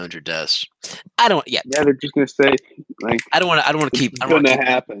 1,500 deaths. Yeah, they're just going to say, like, I don't want to keep. It's going to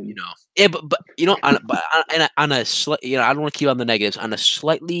happen. You know. Yeah, but you know, on a you know, I don't want to keep on the negatives. On a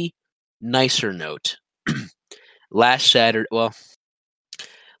slightly nicer note, last Saturday,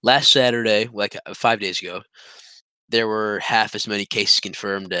 like 5 days ago, there were half as many cases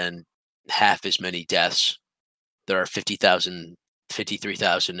confirmed and half as many deaths. There are 50,000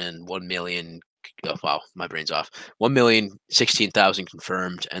 53,000 and 1 million. Oh, wow, my brain's off. 1,016,000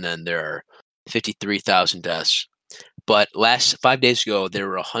 confirmed, and then there are 53,000 deaths. But 5 days ago, there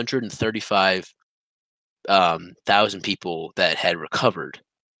were 135,000 people that had recovered,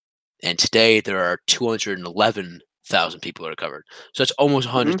 and today there are 211,000 people that are recovered. So that's almost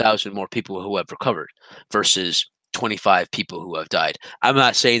 100,000 more people who have recovered versus 25 people who have died. I'm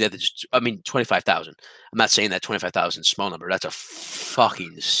not saying that 25,000. I'm not saying that 25,000 is a small number. That's a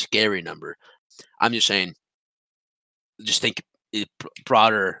fucking scary number. I'm just saying, just think it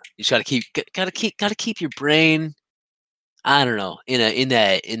broader. You just gotta keep your brain, I don't know, in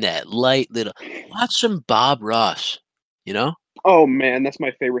that light little. Watch some Bob Ross, you know? Oh man, that's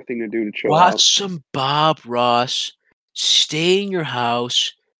my favorite thing to do to chill out. Watch some Bob Ross. Stay in your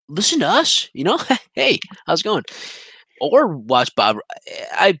house. Listen to us, you know? Hey, how's it going? Or watch Bob.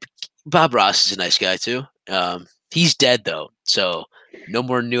 Bob Ross is a nice guy too. He's dead though, so no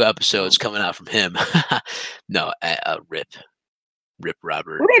more new episodes coming out from him. No, Rip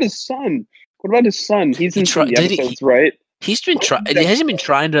Robert. What about his son? He's in some episodes, right? He's been trying. Has he been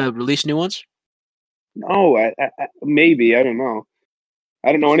trying to release new ones? No, maybe, I don't know.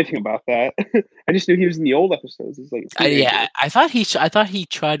 I don't know anything about that. I just knew he was in the old episodes. It's like I thought he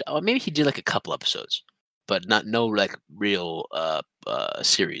tried. Or maybe he did like a couple episodes, but no like real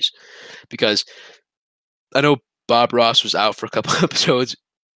series, because I know Bob Ross was out for a couple episodes,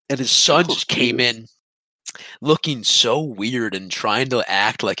 and his son just came in looking so weird and trying to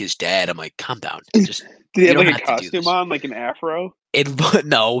act like his dad. I'm like, calm down. Just did he have like a costume on, like an afro?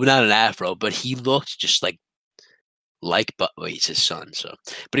 No, not an afro, but he looked just like he's his son, so.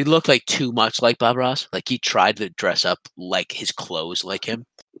 But he looked like too much like Bob Ross. Like he tried to dress up like his clothes like him.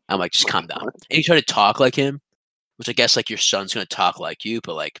 I'm like, just calm down. And he tried to talk like him, which I guess like your son's gonna talk like you,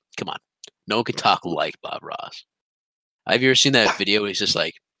 but like, come on, no one can talk like Bob Ross. Have you ever seen that video where he's just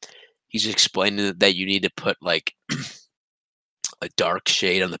like, he's explaining that you need to put like a dark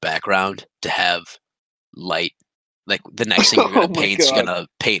shade on the background to have light. Like the next thing you're gonna paint's gonna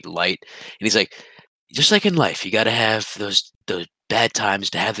paint light, and he's like, just like in life, you got to have those bad times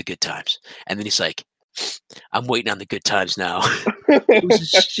to have the good times. And then he's like, I'm waiting on the good times now. It was the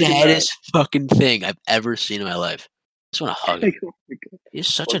saddest fucking thing I've ever seen in my life. I just want to hug him. He's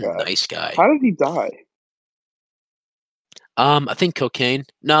such a nice guy. How did he die? I think cocaine.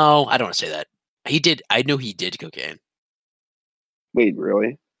 No, I don't want to say that. He did. I know he did cocaine. Wait,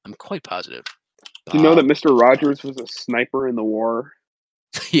 really? I'm quite positive. Do you know that Mr. Rogers was a sniper in the war?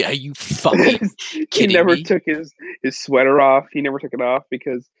 Yeah, you fucking He never took his sweater off. He never took it off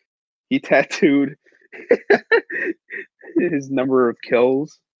because he tattooed his number of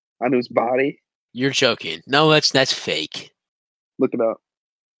kills on his body. You're joking. No, that's fake. Look it up.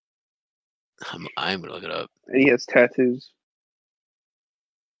 I'm gonna look it up. And he has tattoos.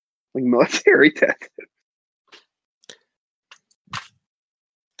 Like military tattoos.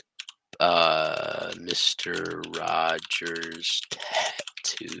 Mr. Rogers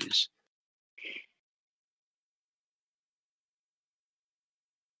tattoos.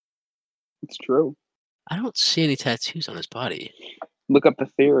 It's true. I don't see any tattoos on his body. Look up the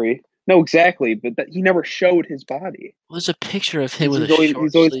theory. No, exactly, but he never showed his body. Well, there's a picture of him with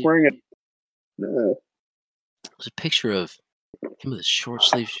he's always wearing a. No. There's a picture of him with a short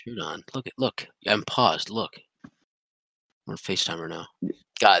sleeve shirt on. Look. I'm paused. Look. I'm on FaceTime right now.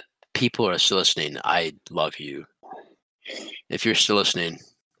 God, people are still listening. I love you. If you're still listening,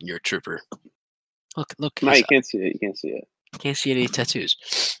 you're a trooper. Look. No, you can't see it. You can't see it. Can't see any tattoos.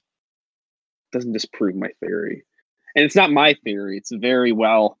 Doesn't disprove my theory, and it's not my theory. It's a very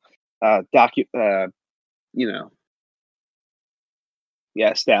well established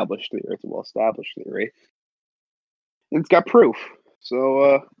theory. It's a well established theory. And it's got proof.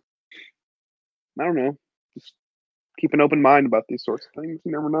 So I don't know. Just keep an open mind about these sorts of things.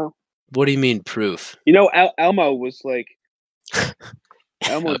 You never know. What do you mean proof? You know, Elmo was like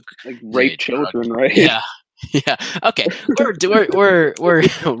Elmo raped children, right? Yeah. Yeah. Okay. We're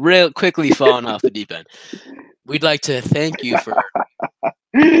real quickly falling off the deep end. We'd like to thank you for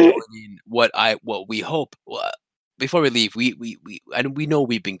joining what we hope. Before we leave, we know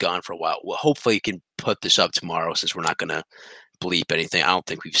we've been gone for a while. Well, hopefully, you can put this up tomorrow since we're not gonna bleep anything. I don't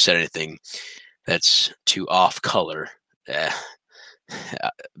think we've said anything that's too off color,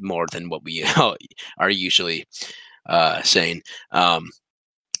 more than what we are usually saying.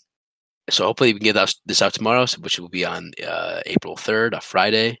 So hopefully we can get this out tomorrow, which will be on April 3rd, a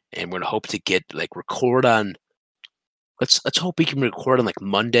Friday, and we're gonna hope to get record on. Let's hope we can record on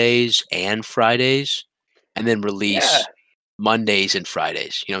Mondays and Fridays, and then release Mondays and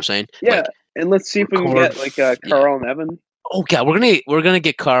Fridays. You know what I'm saying? Yeah, and let's see if we can get Carl and Evan Oh God, we're gonna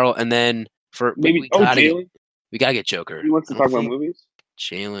get Carl, and then for maybe Jalen. We gotta get Joker. He wants to talk about movies.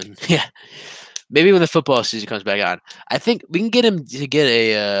 Jalen, yeah. Maybe when the football season comes back on, I think we can get him to get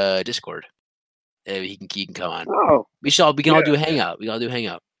a Discord. He can come on. Oh, we can all do a hangout. We all do a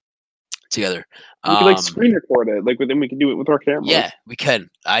hangout together. We can screen record it. Then we can do it with our camera. Yeah, we can.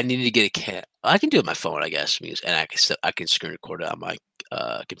 I need to get a I can do it on my phone, I guess, and I can screen record it on my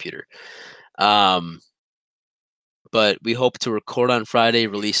computer. But we hope to record on Friday,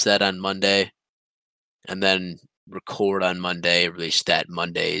 release that on Monday, and then record on Monday, release that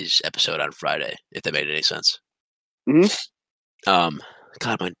Monday's episode on Friday. If that made any sense. Mm-hmm.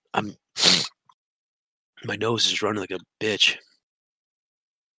 God, my nose is running like a bitch.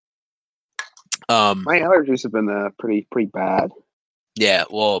 My allergies have been pretty bad. Yeah,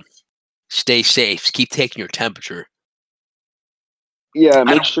 well, stay safe. Keep taking your temperature. Yeah,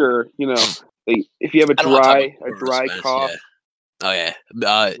 make sure if you have a dry cough. Yeah. Oh yeah,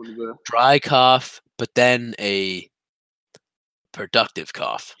 dry cough, but then a productive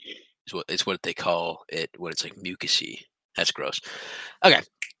cough is what they call it when it's like mucusy. That's gross. Okay,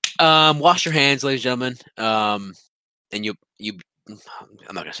 wash your hands, ladies and gentlemen. And you. I'm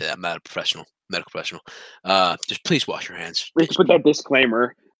not gonna say that. I'm not a medical professional. Just please wash your hands. Let's put that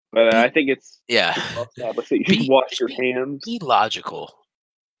disclaimer. But I think it's you should wash your hands. Be logical.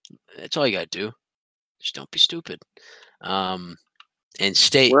 That's all you gotta do. Just don't be stupid. And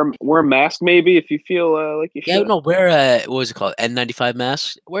stay. Wear a mask maybe if you feel like you should. Yeah, no. Wear what was it called? N95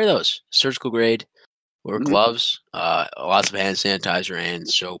 masks. Wear those. Surgical grade. Wear gloves. Lots of hand sanitizer and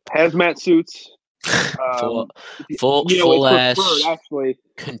soap. Hazmat suits. Full ass actually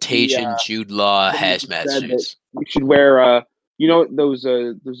Contagion Jude Law hazmat suits. We should wear those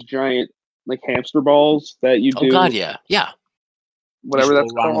giant hamster balls that you do. Oh God, yeah. Whatever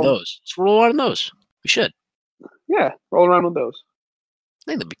that's called. Let's roll around those. We should. Yeah, roll around with those.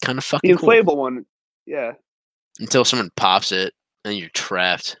 I think that'd be kind of fucking cool. The inflatable one. Yeah. Until someone pops it and you're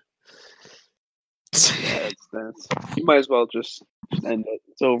trapped. You might as well just end it.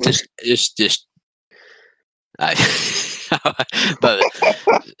 It's over. Just. But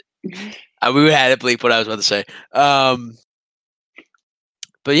we had to bleep what I was about to say.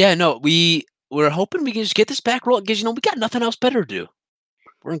 But yeah, no, we're hoping we can just get this back roll because we got nothing else better to do.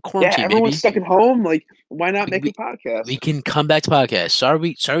 We're in quarantine. Yeah, everyone's stuck at home. Why not make a podcast? We can come back to podcast. Sorry,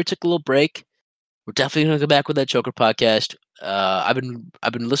 we took a little break. We're definitely gonna go back with that Joker podcast. I've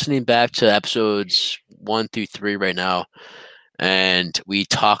been listening back to episodes 1 through 3 right now, and we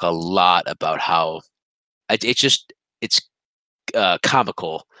talk a lot about how it's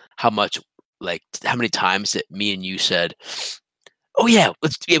comical how many times that me and you said, "Oh yeah, we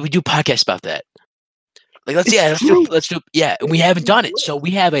do podcasts about that." Let's do yeah, and we haven't done it, so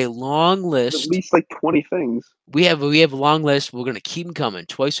we have a long list. At least 20 things. We have a long list. We're gonna keep them coming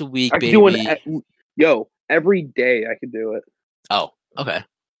twice a week, baby. Every day I could do it. Oh, okay.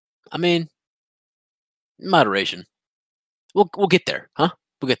 I mean, moderation. We'll get there, huh?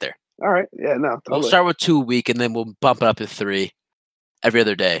 We'll get there. All right. Yeah. No. Totally. We'll start with 2 a week, and then we'll bump it up to 3 every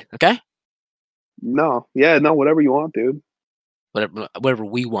other day. Okay? No. Yeah. No. Whatever you want, dude. Whatever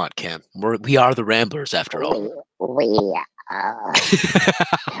we want, Cam. We are the Ramblers, after all.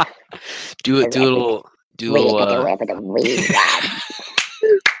 Do a little.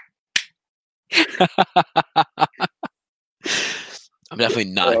 I'm definitely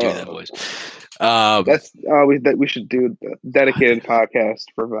not doing that voice. We should do a dedicated podcast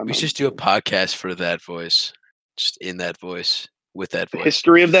for Venom. We should just do a podcast for that voice, just in that voice, with that voice.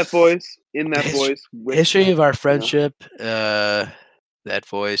 History of that voice, in that voice. History of our friendship, that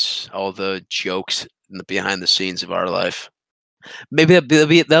voice, all the jokes behind the scenes of our life. Maybe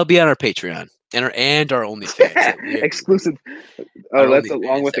they'll be on our Patreon and our OnlyFans. Exclusive. Oh, that's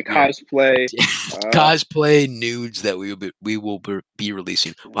along with the cosplay. Cosplay nudes that we will be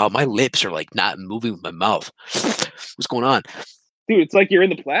releasing. Wow, my lips are not moving with my mouth. What's going on? Dude, it's like you're in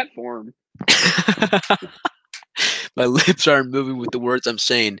the platform. My lips aren't moving with the words I'm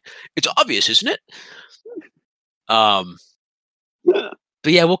saying. It's obvious, isn't it? But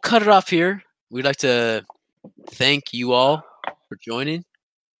yeah, we'll cut it off here. We'd like to thank you all for joining.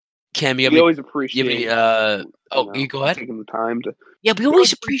 Cam, we always appreciate. You go ahead. Taking the time to. Yeah, we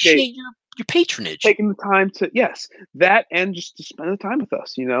always appreciate your patronage. Taking the time to that and just to spend the time with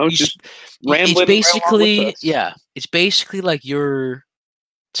us. Just rambling. It's basically like you're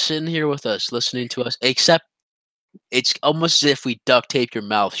sitting here with us, listening to us. Except it's almost as if we duct tape your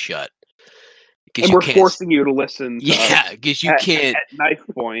mouth shut. And we're forcing you to listen. Yeah, because you can't at knife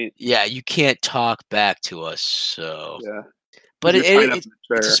point. Yeah, you can't talk back to us. So yeah. But it's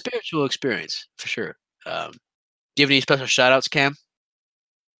a spiritual experience for sure. Do you have any special shout outs, Cam?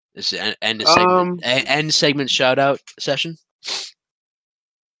 This is end segment shout out session.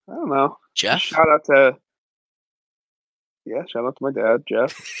 I don't know. Jeff? Shout out to my dad,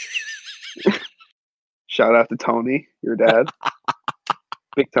 Jeff. Shout out to Tony, your dad.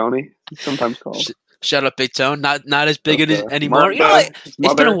 Big Tony, sometimes called. Shout out Big Tone. Not as big anymore. Martha, you know,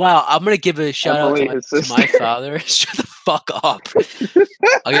 it's been a while. I'm gonna give a shout out to my father. Shut the fuck up.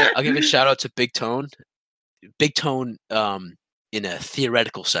 I'll give a shout out to Big Tone. Big Tone in a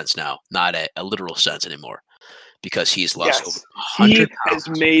theoretical sense now, not a literal sense anymore. Because he's lost over 100 pounds.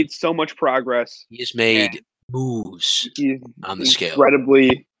 He has made so much progress. He has made moves on the scale.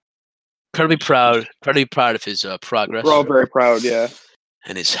 Incredibly proud of his progress. We're all very proud, yeah.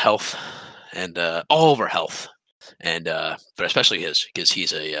 And his health, and all of our health, and but especially his, because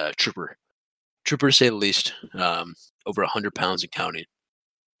he's a trooper to say the least. Over 100 pounds and counting.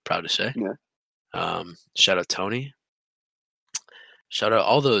 Proud to say. Yeah. Shout out Tony. Shout out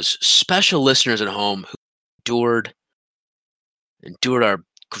all those special listeners at home who endured our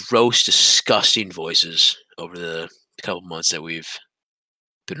gross, disgusting voices over the couple months that we've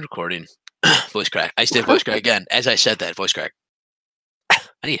been recording. Voice crack. I said voice crack again. As I said that, voice crack.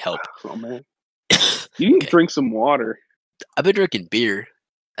 I need help. Oh man, you need to drink some water. I've been drinking beer.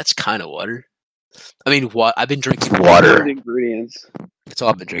 That's kind of water. I mean, what? I've been drinking water. Ingredients. That's all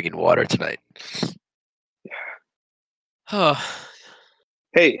I've been drinking water tonight. Yeah.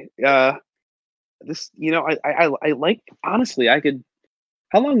 Hey, this, I like, honestly, I could,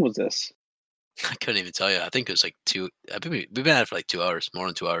 how long was this? I couldn't even tell you. I think it was like we've been at it for like 2 hours, more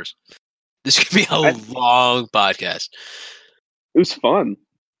than 2 hours. This could be a long podcast. It was fun.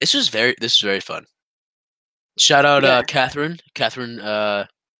 This was very fun. Shout out Catherine. Oh,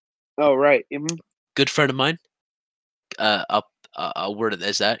 right. Good friend of mine. I'll word it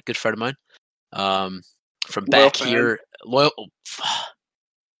as that. Good friend of mine. From back here.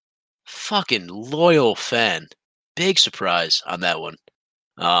 Fucking loyal fan. Big surprise on that one.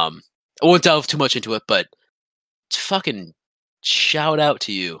 I won't delve too much into it, but fucking shout out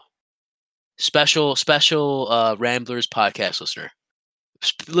to you. Special Ramblers podcast listener.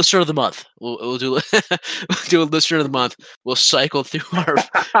 Listener of the month. We'll do a listener of the month. We'll cycle through our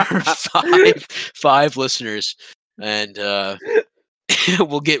five listeners, and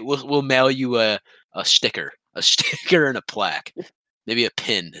we'll mail you a sticker and a plaque. Maybe a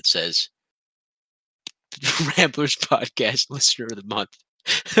pin that says Ramblers Podcast Listener of the Month.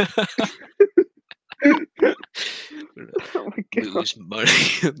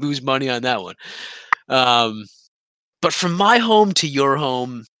 Lose money on that one. But from my home to your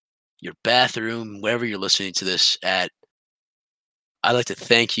home, your bathroom, wherever you're listening to this at, I'd like to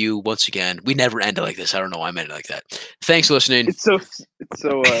thank you once again. We never end it like this. I don't know why I meant it like that. Thanks for listening. It's so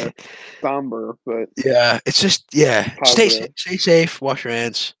somber, but yeah, it's just stay safe. Wash your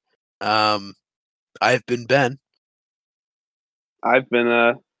hands. I've been Ben. I've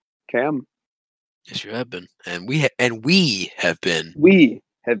been Cam. Yes, you have been, and we have been. We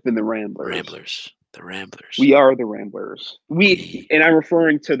have been the Ramblers. The Ramblers. We are the Ramblers. We and I'm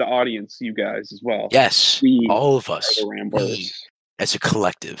referring to the audience, you guys as well. Yes, all of us. Are the Ramblers. As a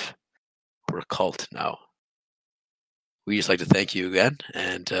collective, we're a cult now. We just like to thank you again,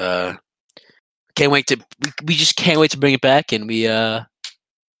 and we just can't wait to bring it back, and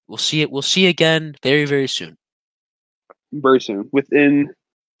we'll see you again very, very soon. Very soon, within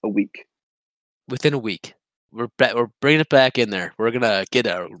a week. Within a week, we're bringing it back in there. We're gonna get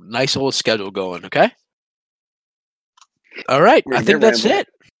a nice old schedule going. Okay. All right, I think that's it.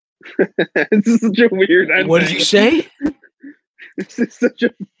 This is such a weird ending. What did you say? This is such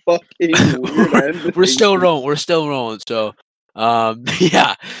a fucking weird ending. We're still rolling. So,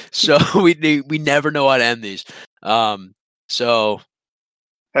 yeah. So we never know how to end these. So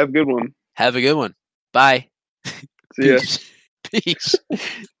have a good one. Bye. See ya. Peace.